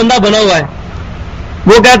ہر بندہ بنا ہوا ہے.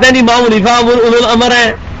 وہ کہتے ہیں جی امام حنیفہ وہ اولو الامر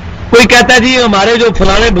ہے، کوئی کہتا ہے جی ہمارے جو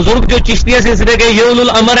فلانے بزرگ جو چشتیہ سلسلے کے یہ اولو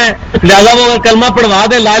الامر ہے، لہذا وہ اگر کلمہ پڑھوا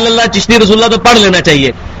دے لا الہ الا اللہ چشتی رسول اللہ تو پڑھ لینا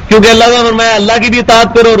چاہیے، کیونکہ اللہ نے فرمایا اللہ کی بھی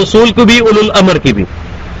اطاعت کرو، رسول کو بھی، اولو الامر کی بھی.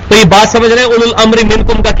 تو یہ بات سمجھ رہے ہیں اولو الامر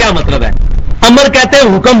منکم کا کیا مطلب ہے؟ امر کہتے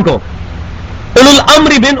ہیں حکم کو. اولو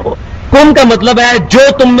الامر منکم کا مطلب ہے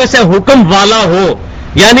جو تم میں سے حکم والا ہو،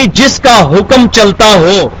 یعنی جس کا حکم چلتا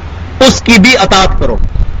ہو اس کی بھی اطاعت کرو.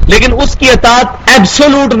 لیکن اس کی اطاعت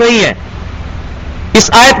ایبسولوٹ نہیں ہے. اس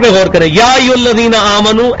آیت میں غور کریں. یا ایھا الذین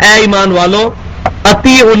آمنوا، اے ایمان والو،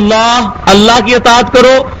 اطیعوا اللہ، اللہ کی اطاعت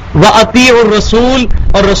کرو، واطیعوا الرسول،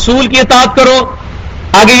 اور رسول کی اطاعت کرو.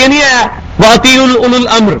 آگے یہ نہیں آیا واطیعوا اولو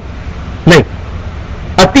الامر، نہیں،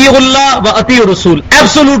 اطیعوا اللہ واطیعوا الرسول،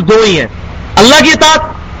 ایبسولوٹ دو ہی ہیں، اللہ کی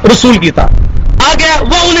اطاعت، رسول کی اطاعت. آگے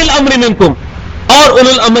واولی الامر منکم، اور اولو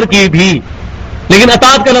الامر کی بھی، لیکن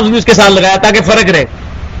اطاعت کا لفظ بھی اس کے ساتھ لگایا تاکہ فرق رہے.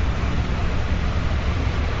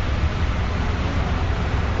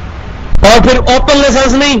 اور پھر اوپن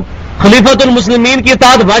لائسنس نہیں، خلیفۃ المسلمین کی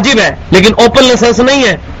اطاعت واجب ہے لیکن اوپن لائسنس نہیں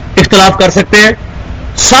ہے، اختلاف کر سکتے ہیں.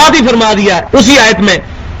 ساتھ ہی فرما دیا اسی آیت میں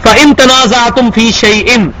فَإِن تَنَازَعْتُمْ فِي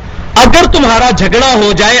شَيْءٍ، اگر تمہارا جھگڑا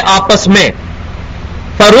ہو جائے آپس میں،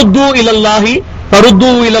 فَرُدُّوا إِلَى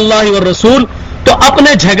اللَّهِ وَالرَّسُولِ، تو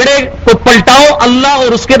اپنے جھگڑے کو پلٹاؤ اللہ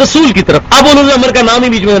اور اس کے رسول کی طرف. اب اولو الامر کا نام ہی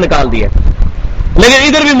بیچ میں نکال دیا، لیکن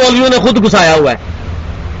ادھر بھی مولویوں نے خود گھسایا ہوا ہے.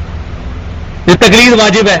 یہ تقلید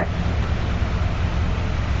واجب ہے،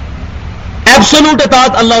 ایبسولوٹ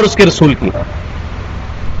اطاعت اللہ اور اس کے رسول کی،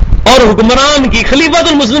 اور حکمران کی، خلیفۃ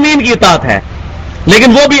المسلمین کی اطاعت ہے،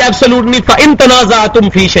 لیکن وہ بھی ایبسولوٹ نہیں. فَإِن تَنَازَعْتُمْ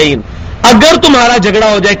فِي شَيْءٍ، اگر تمہارا جھگڑا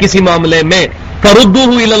ہو جائے کسی معاملے میں،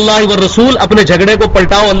 فردوہ الی اللہ والرسول، اپنے جھگڑے کو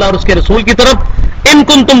پلٹاؤ اللہ اور اس کے رسول کی طرف. ان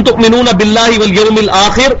کنتم تؤمنون باللہ والیوم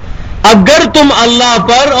الآخر، اگر تم اللہ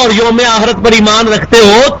پر اور یوم آخرت پر ایمان رکھتے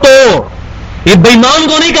ہو تو. یہ بےمان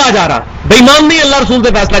کو نہیں کہا جا رہا، بےمان نہیں اللہ رسول سے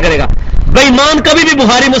فیصلہ کرے گا. بےمان کبھی بھی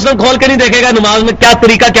بخاری مسلم کھول کے نہیں دیکھے گا نماز میں کیا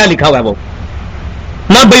طریقہ کیا لکھا ہوا ہے. وہ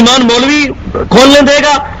نہ بےمان مولوی کھولنے دے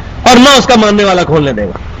گا اور نہ اس کا ماننے والا کھولنے دے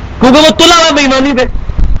گا، کیونکہ وہ تلا ہوا بےمانی پہ.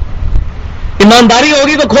 ایمانداری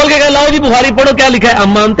ہوگی تو کھول کے کہا لاؤ جی بخاری پڑھو کیا لکھا ہے،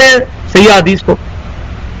 ہم مانتے ہیں صحیح حدیث کو.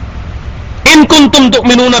 ان کنتم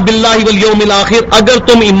تؤمنون باللہ والیوم الآخر، اگر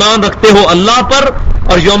تم ایمان رکھتے ہو اللہ پر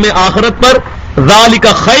اور یوم آخرت پر. ذالک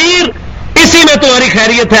خیر، اسی میں تمہاری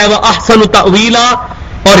خیریت ہے. واحسن تأویلا،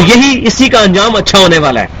 اور یہی اسی کا انجام اچھا ہونے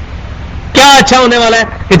والا ہے. کیا اچھا ہونے والا ہے؟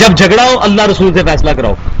 کہ جب جھگڑا ہو اللہ رسول سے فیصلہ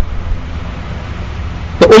کراؤ.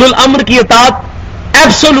 تو اولو الامر کی اطاعت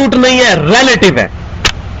ایبسولوٹ نہیں ہے، ریلیٹو ہے.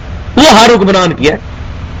 وہ ہر حکمران کی ہے.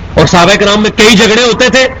 اور صحابہ کرام میں کئی جھگڑے ہوتے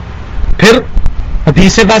تھے، پھر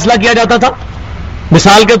حدیث سے فیصلہ کیا جاتا تھا.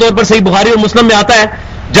 مثال کے طور پر صحیح بخاری اور مسلم میں آتا ہے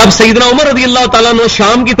جب سیدنا عمر رضی اللہ تعالیٰ عنہ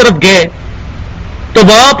شام کی طرف گئے تو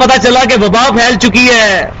وہاں پتا چلا کہ وبا پھیل چکی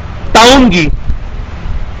ہے طاعون کی.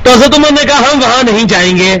 تو حضرت عمر نے کہا ہم وہاں نہیں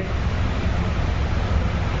جائیں گے.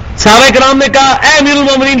 صحابہ کرام نے کہا اے امیر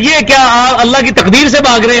المومنین یہ کیا آپ اللہ کی تقدیر سے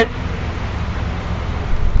بھاگ رہے ہیں؟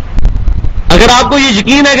 اگر آپ کو یہ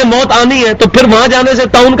یقین ہے کہ موت آنی ہے تو پھر وہاں جانے سے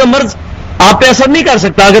طاعون کا مرض آپ پہ اثر نہیں کر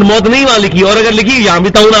سکتا. اگر موت نہیں وہاں لکھی اور اگر لکھی یہاں بھی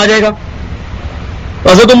طاعون آ جائے گا. تو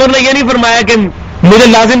حضرت عمر نے یہ نہیں فرمایا کہ مجھے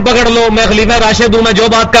لازم پکڑ لو، میں خلیفہ راشد ہوں، میں جو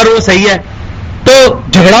بات کر رہا ہوں صحیح ہے. تو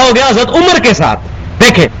جھگڑا ہو گیا حضرت عمر کے ساتھ.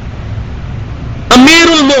 دیکھیں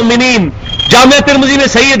امیر المؤمنین، جامعہ ترمذی میں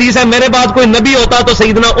صحیح حدیث ہے، میرے بعد کوئی نبی ہوتا تو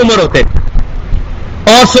سیدنا عمر ہوتے.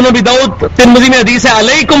 اور سنن ابی داؤد ترمذی میں حدیث ہے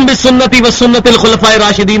علیکم بسنتی وسنت الخلفاء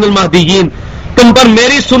الراشدین المہدیین، تم پر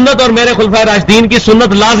میری سنت اور میرے خلفاء راشدین کی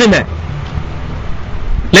سنت لازم ہے.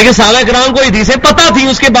 لیکن صحابہ کرام کو حدیثیں پتہ تھی،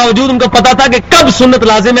 اس کے باوجود ان کو پتا تھا کہ کب سنت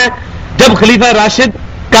لازم ہے، جب خلیفہ راشد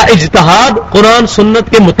کا اجتہاد قرآن سنت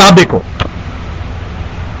کے مطابق ہو.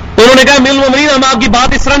 انہوں نے کہا امیر المومنین ہم آپ کی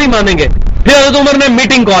بات اس طرح نہیں مانیں گے. پھر حضرت عمر نے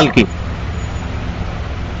میٹنگ کال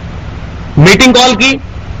کی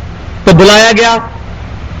تو بلایا گیا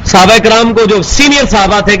صحابہ کرام کو جو سینئر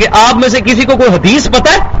صحابہ تھے کہ آپ میں سے کسی کو کوئی حدیث پتہ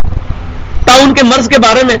ہے طاعون کے مرض کے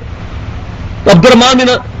بارے میں؟ تو عبد الرحمن بن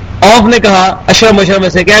عوف نے کہا اشرف مشرف میں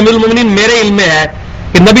سے کہ امیر المومنین میرے علم میں ہے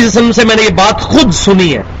کہ نبی صلی اللہ علیہ وسلم سے میں نے یہ بات خود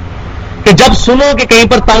سنی ہے کہ جب سنو کہ کہیں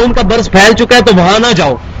پر طاعون کا مرض پھیل چکا ہے تو وہاں نہ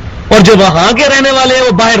جاؤ، اور جو وہاں کے رہنے والے ہیں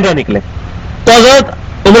وہ باہر نہ نکلے. تو حضرت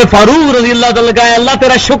عمر فاروق رضی اللہ تعالیٰ کا اللہ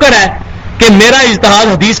تیرا شکر ہے کہ میرا اجتہاد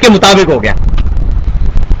حدیث کے مطابق ہو گیا،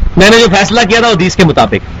 میں نے جو فیصلہ کیا تھا حدیث کے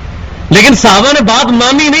مطابق. لیکن صحابہ نے بات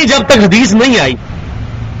مانی نہیں جب تک حدیث نہیں آئی.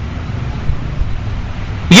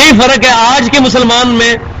 یہی فرق ہے آج کے مسلمان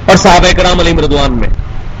میں اور صحابہ کرام علیہم رضوان میں.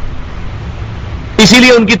 اسی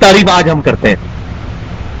لیے ان کی تعریف آج ہم کرتے ہیں.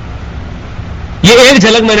 یہ ایک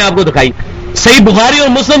جھلک میں نے آپ کو دکھائی. صحیح بخاری اور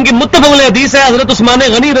مسلم کی متفق علیہ حدیث ہے حضرت عثمان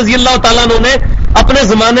غنی رضی اللہ تعالیٰ عنہ نے اپنے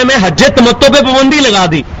زمانے میں حج تمتع پہ پابندی لگا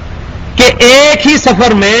دی کہ ایک ہی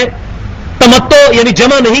سفر میں تمتع یعنی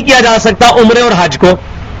جمع نہیں کیا جا سکتا عمرے اور حج کو.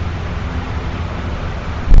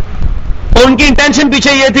 ان کی انٹینشن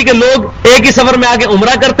پیچھے یہ تھی کہ لوگ ایک ہی سفر میں آ کے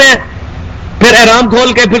عمرہ کرتے ہیں، پھر احرام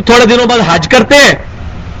کھول کے پھر تھوڑے دنوں بعد حج کرتے ہیں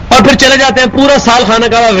اور پھر چلے جاتے ہیں. پورا سال خانہ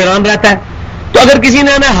کعبہ ویران رہتا ہے. تو اگر کسی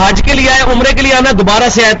نے آنا حج کے لیے آیا عمرے کے لیے آنا دوبارہ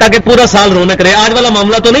سے آیا تاکہ پورا سال رونق رہے. آج والا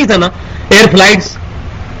معاملہ تو نہیں تھا نا ایئر فلائٹس،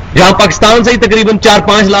 جہاں پاکستان سے ہی تقریباً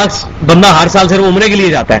 4-5 لاکھ بندہ ہر سال صرف عمرے کے لیے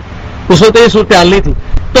جاتا ہے. اس وقت یہ صورتحال نہیں تھی.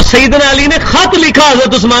 تو سیدنا علی نے خط لکھا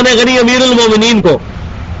حضرت عثمان غنی امیر المومنین کو.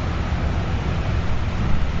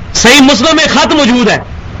 صحیح مسلم میں خط موجود ہے،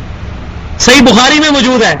 صحیح بخاری میں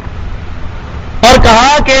موجود ہے، اور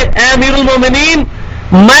کہا کہ اے امیر المومنین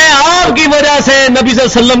میں آپ کی وجہ سے نبی صلی اللہ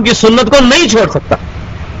علیہ وسلم کی سنت کو نہیں چھوڑ سکتا،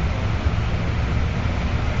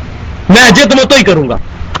 میں حج تمتع ہی کروں گا.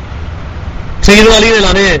 سیدنا علی نے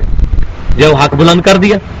لانے جو حق بلند کر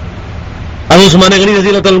دیا. حضرت عثمان غنی رضی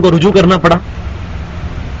اللہ تعالیٰ کو رجوع کرنا پڑا.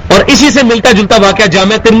 اور اسی سے ملتا جلتا واقعہ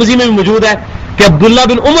جامعہ ترمذی میں بھی موجود ہے کہ عبداللہ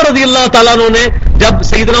بن عمر رضی اللہ تعالیٰ عنہ نے جب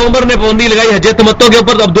سیدنا عمر نے پابندی لگائی حج تمتع کے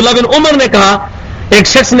اوپر تو عبداللہ بن عمر نے کہا، ایک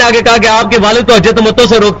شخص نے آگے کہا کہ آپ کے والد تو حج تمتع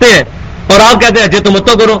سے روکتے ہیں اور آپ کہتے ہیں حج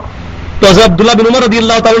تمتع کرو. تو حضرت عبداللہ بن عمر رضی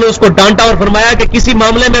اللہ تعالیٰ نے اس کو ڈانٹا اور فرمایا کہ کسی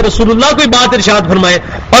معاملے میں رسول اللہ کوئی بات ارشاد فرمائے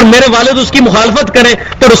اور میرے والد اس کی مخالفت کریں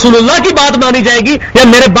تو رسول اللہ کی بات مانی جائے گی یا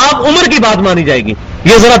میرے باپ عمر کی بات مانی جائے گی؟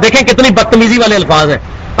 یہ ذرا دیکھیں کتنی بدتمیزی والے الفاظ ہیں.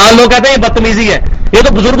 آج لوگ کہتے ہیں یہ بدتمیزی ہے، یہ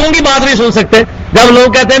تو بزرگوں کی بات نہیں سن سکتے. جب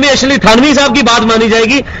لوگ کہتے ہیں اشلی تھانوی صاحب کی بات مانی جائے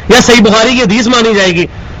گی یا صحیح بخاری کی حدیث مانی جائے گی،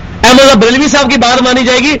 احمد بریلوی صاحب کی بات مانی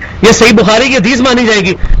جائے گی یا صحیح بخاری کی حدیث مانی جائے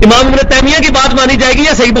گی؟ امام ابن تیمیہ کی بات مانی جائے گی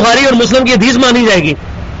یا صحیح بخاری اور مسلم کی حدیث مانی جائے گی؟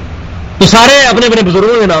 تو سارے اپنے اپنے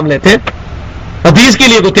بزرگوں کے نام لیتے ہیں، حدیث کے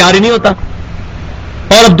لیے کوئی تیار ہی نہیں ہوتا.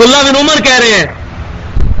 اور عبداللہ بن عمر کہہ رہے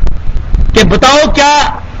ہیں کہ بتاؤ کیا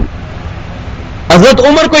حضرت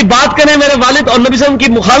عمر کوئی بات کرے میرے والد اور نبی صلی اللہ علیہ وسلم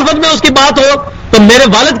کی مخالفت میں اس کی بات ہو تو میرے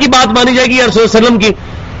والد کی بات مانی جائے گی یا رسول صلی اللہ علیہ وسلم کی؟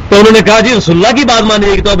 تو انہوں نے کہا جی رسول اللہ کی بات مانی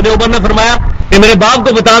جائے گی. تو ابن عمر نے فرمایا کہ میرے باپ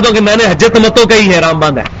کو بتا دو کہ میں نے حج تمتع کا ہی احرام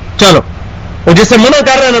باندھا ہے، چلو وہ جس سے منع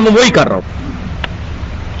کر رہے ہیں نا میں وہی کر رہا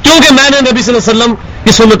ہوں، کیونکہ میں نے نبی صلی اللہ علیہ وسلم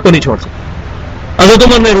کی سنت کو نہیں چھوڑ سکتا. حضرت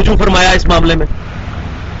عمر نے رجوع فرمایا اس معاملے میں.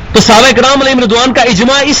 تو صحابہ کرام علیہم رضوان کا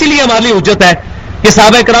اجماع اسی لیے ہمارے لیے حجت ہے کہ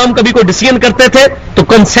صحابہ کرام کبھی کوئی ڈیسیژن کرتے تھے تو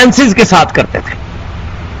کنسنسس کے ساتھ کرتے تھے،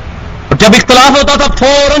 اور جب اختلاف ہوتا تھا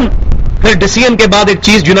فوراً پھر ڈیسیژن کے بعد ایک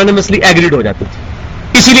چیز یونانیمسلی ایگریڈ ہو جاتی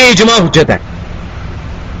تھی. اسی لیے اجماع حجت ہے.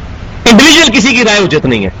 انڈیویجول کسی کی رائے حجت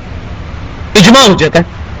نہیں ہے، اجماع حجت ہے.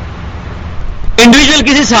 انڈیویجول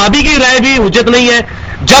کسی صحابی کی رائے بھی حجت نہیں ہے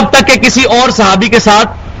جب تک کہ کسی اور صحابی کے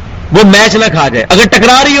ساتھ وہ میچ نہ کھا جائے. اگر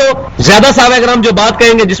ٹکرا رہی ہو زیادہ صحابہ کرام جو بات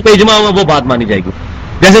کہیں گے جس پہ اجماع ہوا وہ بات مانی جائے گی.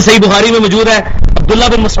 جیسے صحیح بخاری میں موجود ہے عبداللہ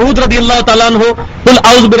بن مسعود رضی اللہ تعالیٰ عنہ قل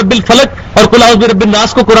اعوذ برب الفلق اور قل اعوذ برب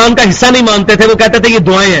الناس کو قرآن کا حصہ نہیں مانتے تھے، وہ کہتے تھے یہ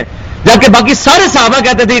دعائیں ہیں، جبکہ باقی سارے صحابہ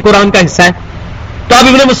کہتے تھے یہ قرآن کا حصہ ہے. تو اب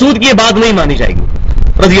ابن مسعود کی یہ بات نہیں مانی جائے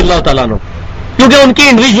گی رضی اللہ تعالیٰ عنہ، کیونکہ ان کی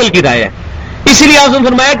انڈیویجول کی رائے ہے. اسی لیے آپ نے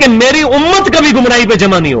فرمایا کہ میری امت کبھی گمراہی پہ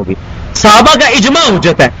جمع نہیں ہوگی. صحابہ کا اجماع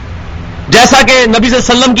حجت ہے. جیسا کہ نبی صلی اللہ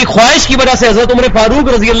علیہ وسلم کی خواہش کی وجہ سے حضرت عمر فاروق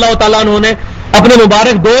رضی اللہ تعالیٰ عنہ نے اپنے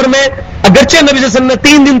مبارک دور میں، اگرچہ نبی صلی اللہ علیہ وسلم نے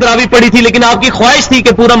 3 دن تراویح پڑھی تھی لیکن آپ کی خواہش تھی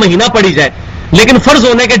کہ پورا مہینہ پڑھی جائے، لیکن فرض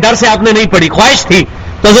ہونے کے ڈر سے آپ نے نہیں پڑھی، خواہش تھی.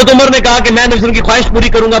 تو حضرت عمر نے کہا کہ میں نبی صلی اللہ علیہ وسلم کی خواہش پوری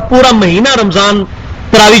کروں گا، پورا مہینہ رمضان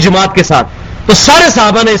تراویح جماعت کے ساتھ. تو سارے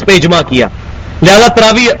صحابہ نے اس پہ اجماع کیا، لہذا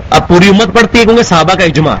تراویح اب پوری امت پڑھتی ہے کیونکہ صحابہ کا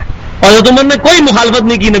اجماع ہے. اور حضرت عمر نے کوئی مخالفت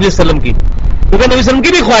نہیں کی نبی صلی اللہ علیہ وسلم کی، کیونکہ نبی صلی اللہ علیہ وسلم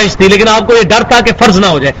کی بھی خواہش تھی لیکن آپ کو یہ ڈر تھا کہ فرض نہ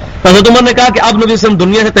ہو جائے. تو حضرت عمر نے کہا کہ اب نبی صلی اللہ علیہ وسلم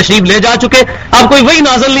دنیا سے تشریف لے جا چکے، اب کوئی وہی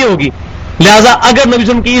نازل نہیں ہوگی، لہذا اگر نبی صلی اللہ علیہ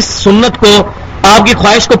وسلم کی اس سنت کو، آپ کی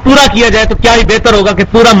خواہش کو پورا کیا جائے تو کیا ہی بہتر ہوگا کہ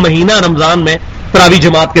پورا مہینہ رمضان میں تراویح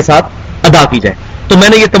جماعت کے ساتھ ادا کی جائے. تو میں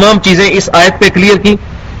نے یہ تمام چیزیں اس آیت پہ کلیئر کی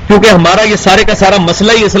کیونکہ ہمارا یہ سارے کا سارا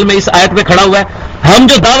مسئلہ ہی اصل میں اس آیت پہ کھڑا ہوا ہے. ہم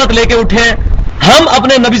جو دعوت لے کے اٹھے ہیں، ہم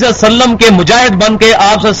اپنے نبی صلی اللہ علیہ وسلم کے مجاہد بن کے آپ صلی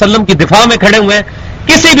اللہ علیہ وسلم کی دفاع میں کھڑے ہوئے ہیں.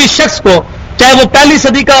 کسی بھی شخص کو، چاہے وہ پہلی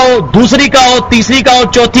صدی کا ہو، دوسری کا ہو، تیسری کا ہو،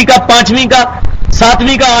 چوتھی کا، پانچویں کا،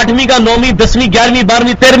 ساتویں کا، آٹھویں کا، نویں، 10ویں، 11ویں،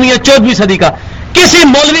 12ویں، 13ویں یا 14ویں صدی کا، کسی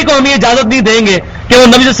مولوی کو ہم یہ اجازت نہیں دیں گے کہ وہ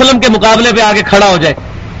نبی صلی اللہ علیہ وسلم کے مقابلے پہ آگے کھڑا ہو جائے.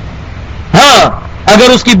 ہاں اگر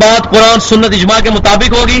اس کی بات قرآن سنت اجماع کے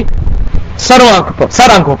مطابق ہوگی، سر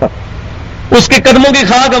آنکھوں پر، اس کے قدموں کی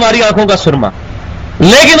خاک ہماری آنکھوں کا سرما.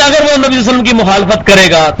 لیکن اگر وہ نبی صلی اللہ علیہ وسلم کی مخالفت کرے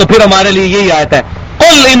گا تو پھر ہمارے لیے یہی آیت ہے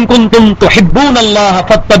قل ان کنتم تحبون اللہ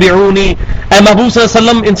فاتبعونی، اے محبوب صلی اللہ علیہ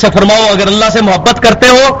وسلم ان سے فرماؤ اگر اللہ سے محبت کرتے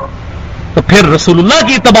ہو تو پھر رسول اللہ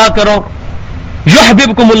کی اتباع کرو.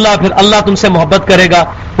 یحببکم اللہ، پھر اللہ تم سے محبت کرے گا.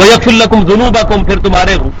 ویغفر لکم ذنوبکم، پھر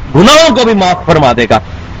تمہارے گناہوں کو بھی معاف فرما دے گا،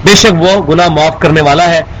 بے شک وہ گناہ معاف کرنے والا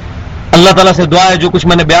ہے. اللہ تعالیٰ سے دعا ہے جو کچھ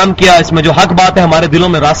میں نے بیان کیا اس میں جو حق بات ہے ہمارے دلوں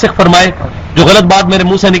میں راسخ فرمائے، جو غلط بات میرے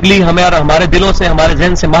منہ سے نکلی ہمیں اور ہمارے دلوں سے، ہمارے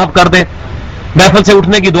ذہن سے معاف کر دے. محفل سے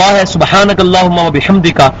اٹھنے کی دعا ہے سبحانک اللہم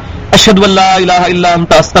وبحمدک اشہد ان لا الہ الا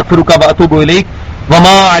انت استغفرک واتوب الیک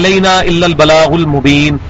وما علینا الا البلاغ المبین.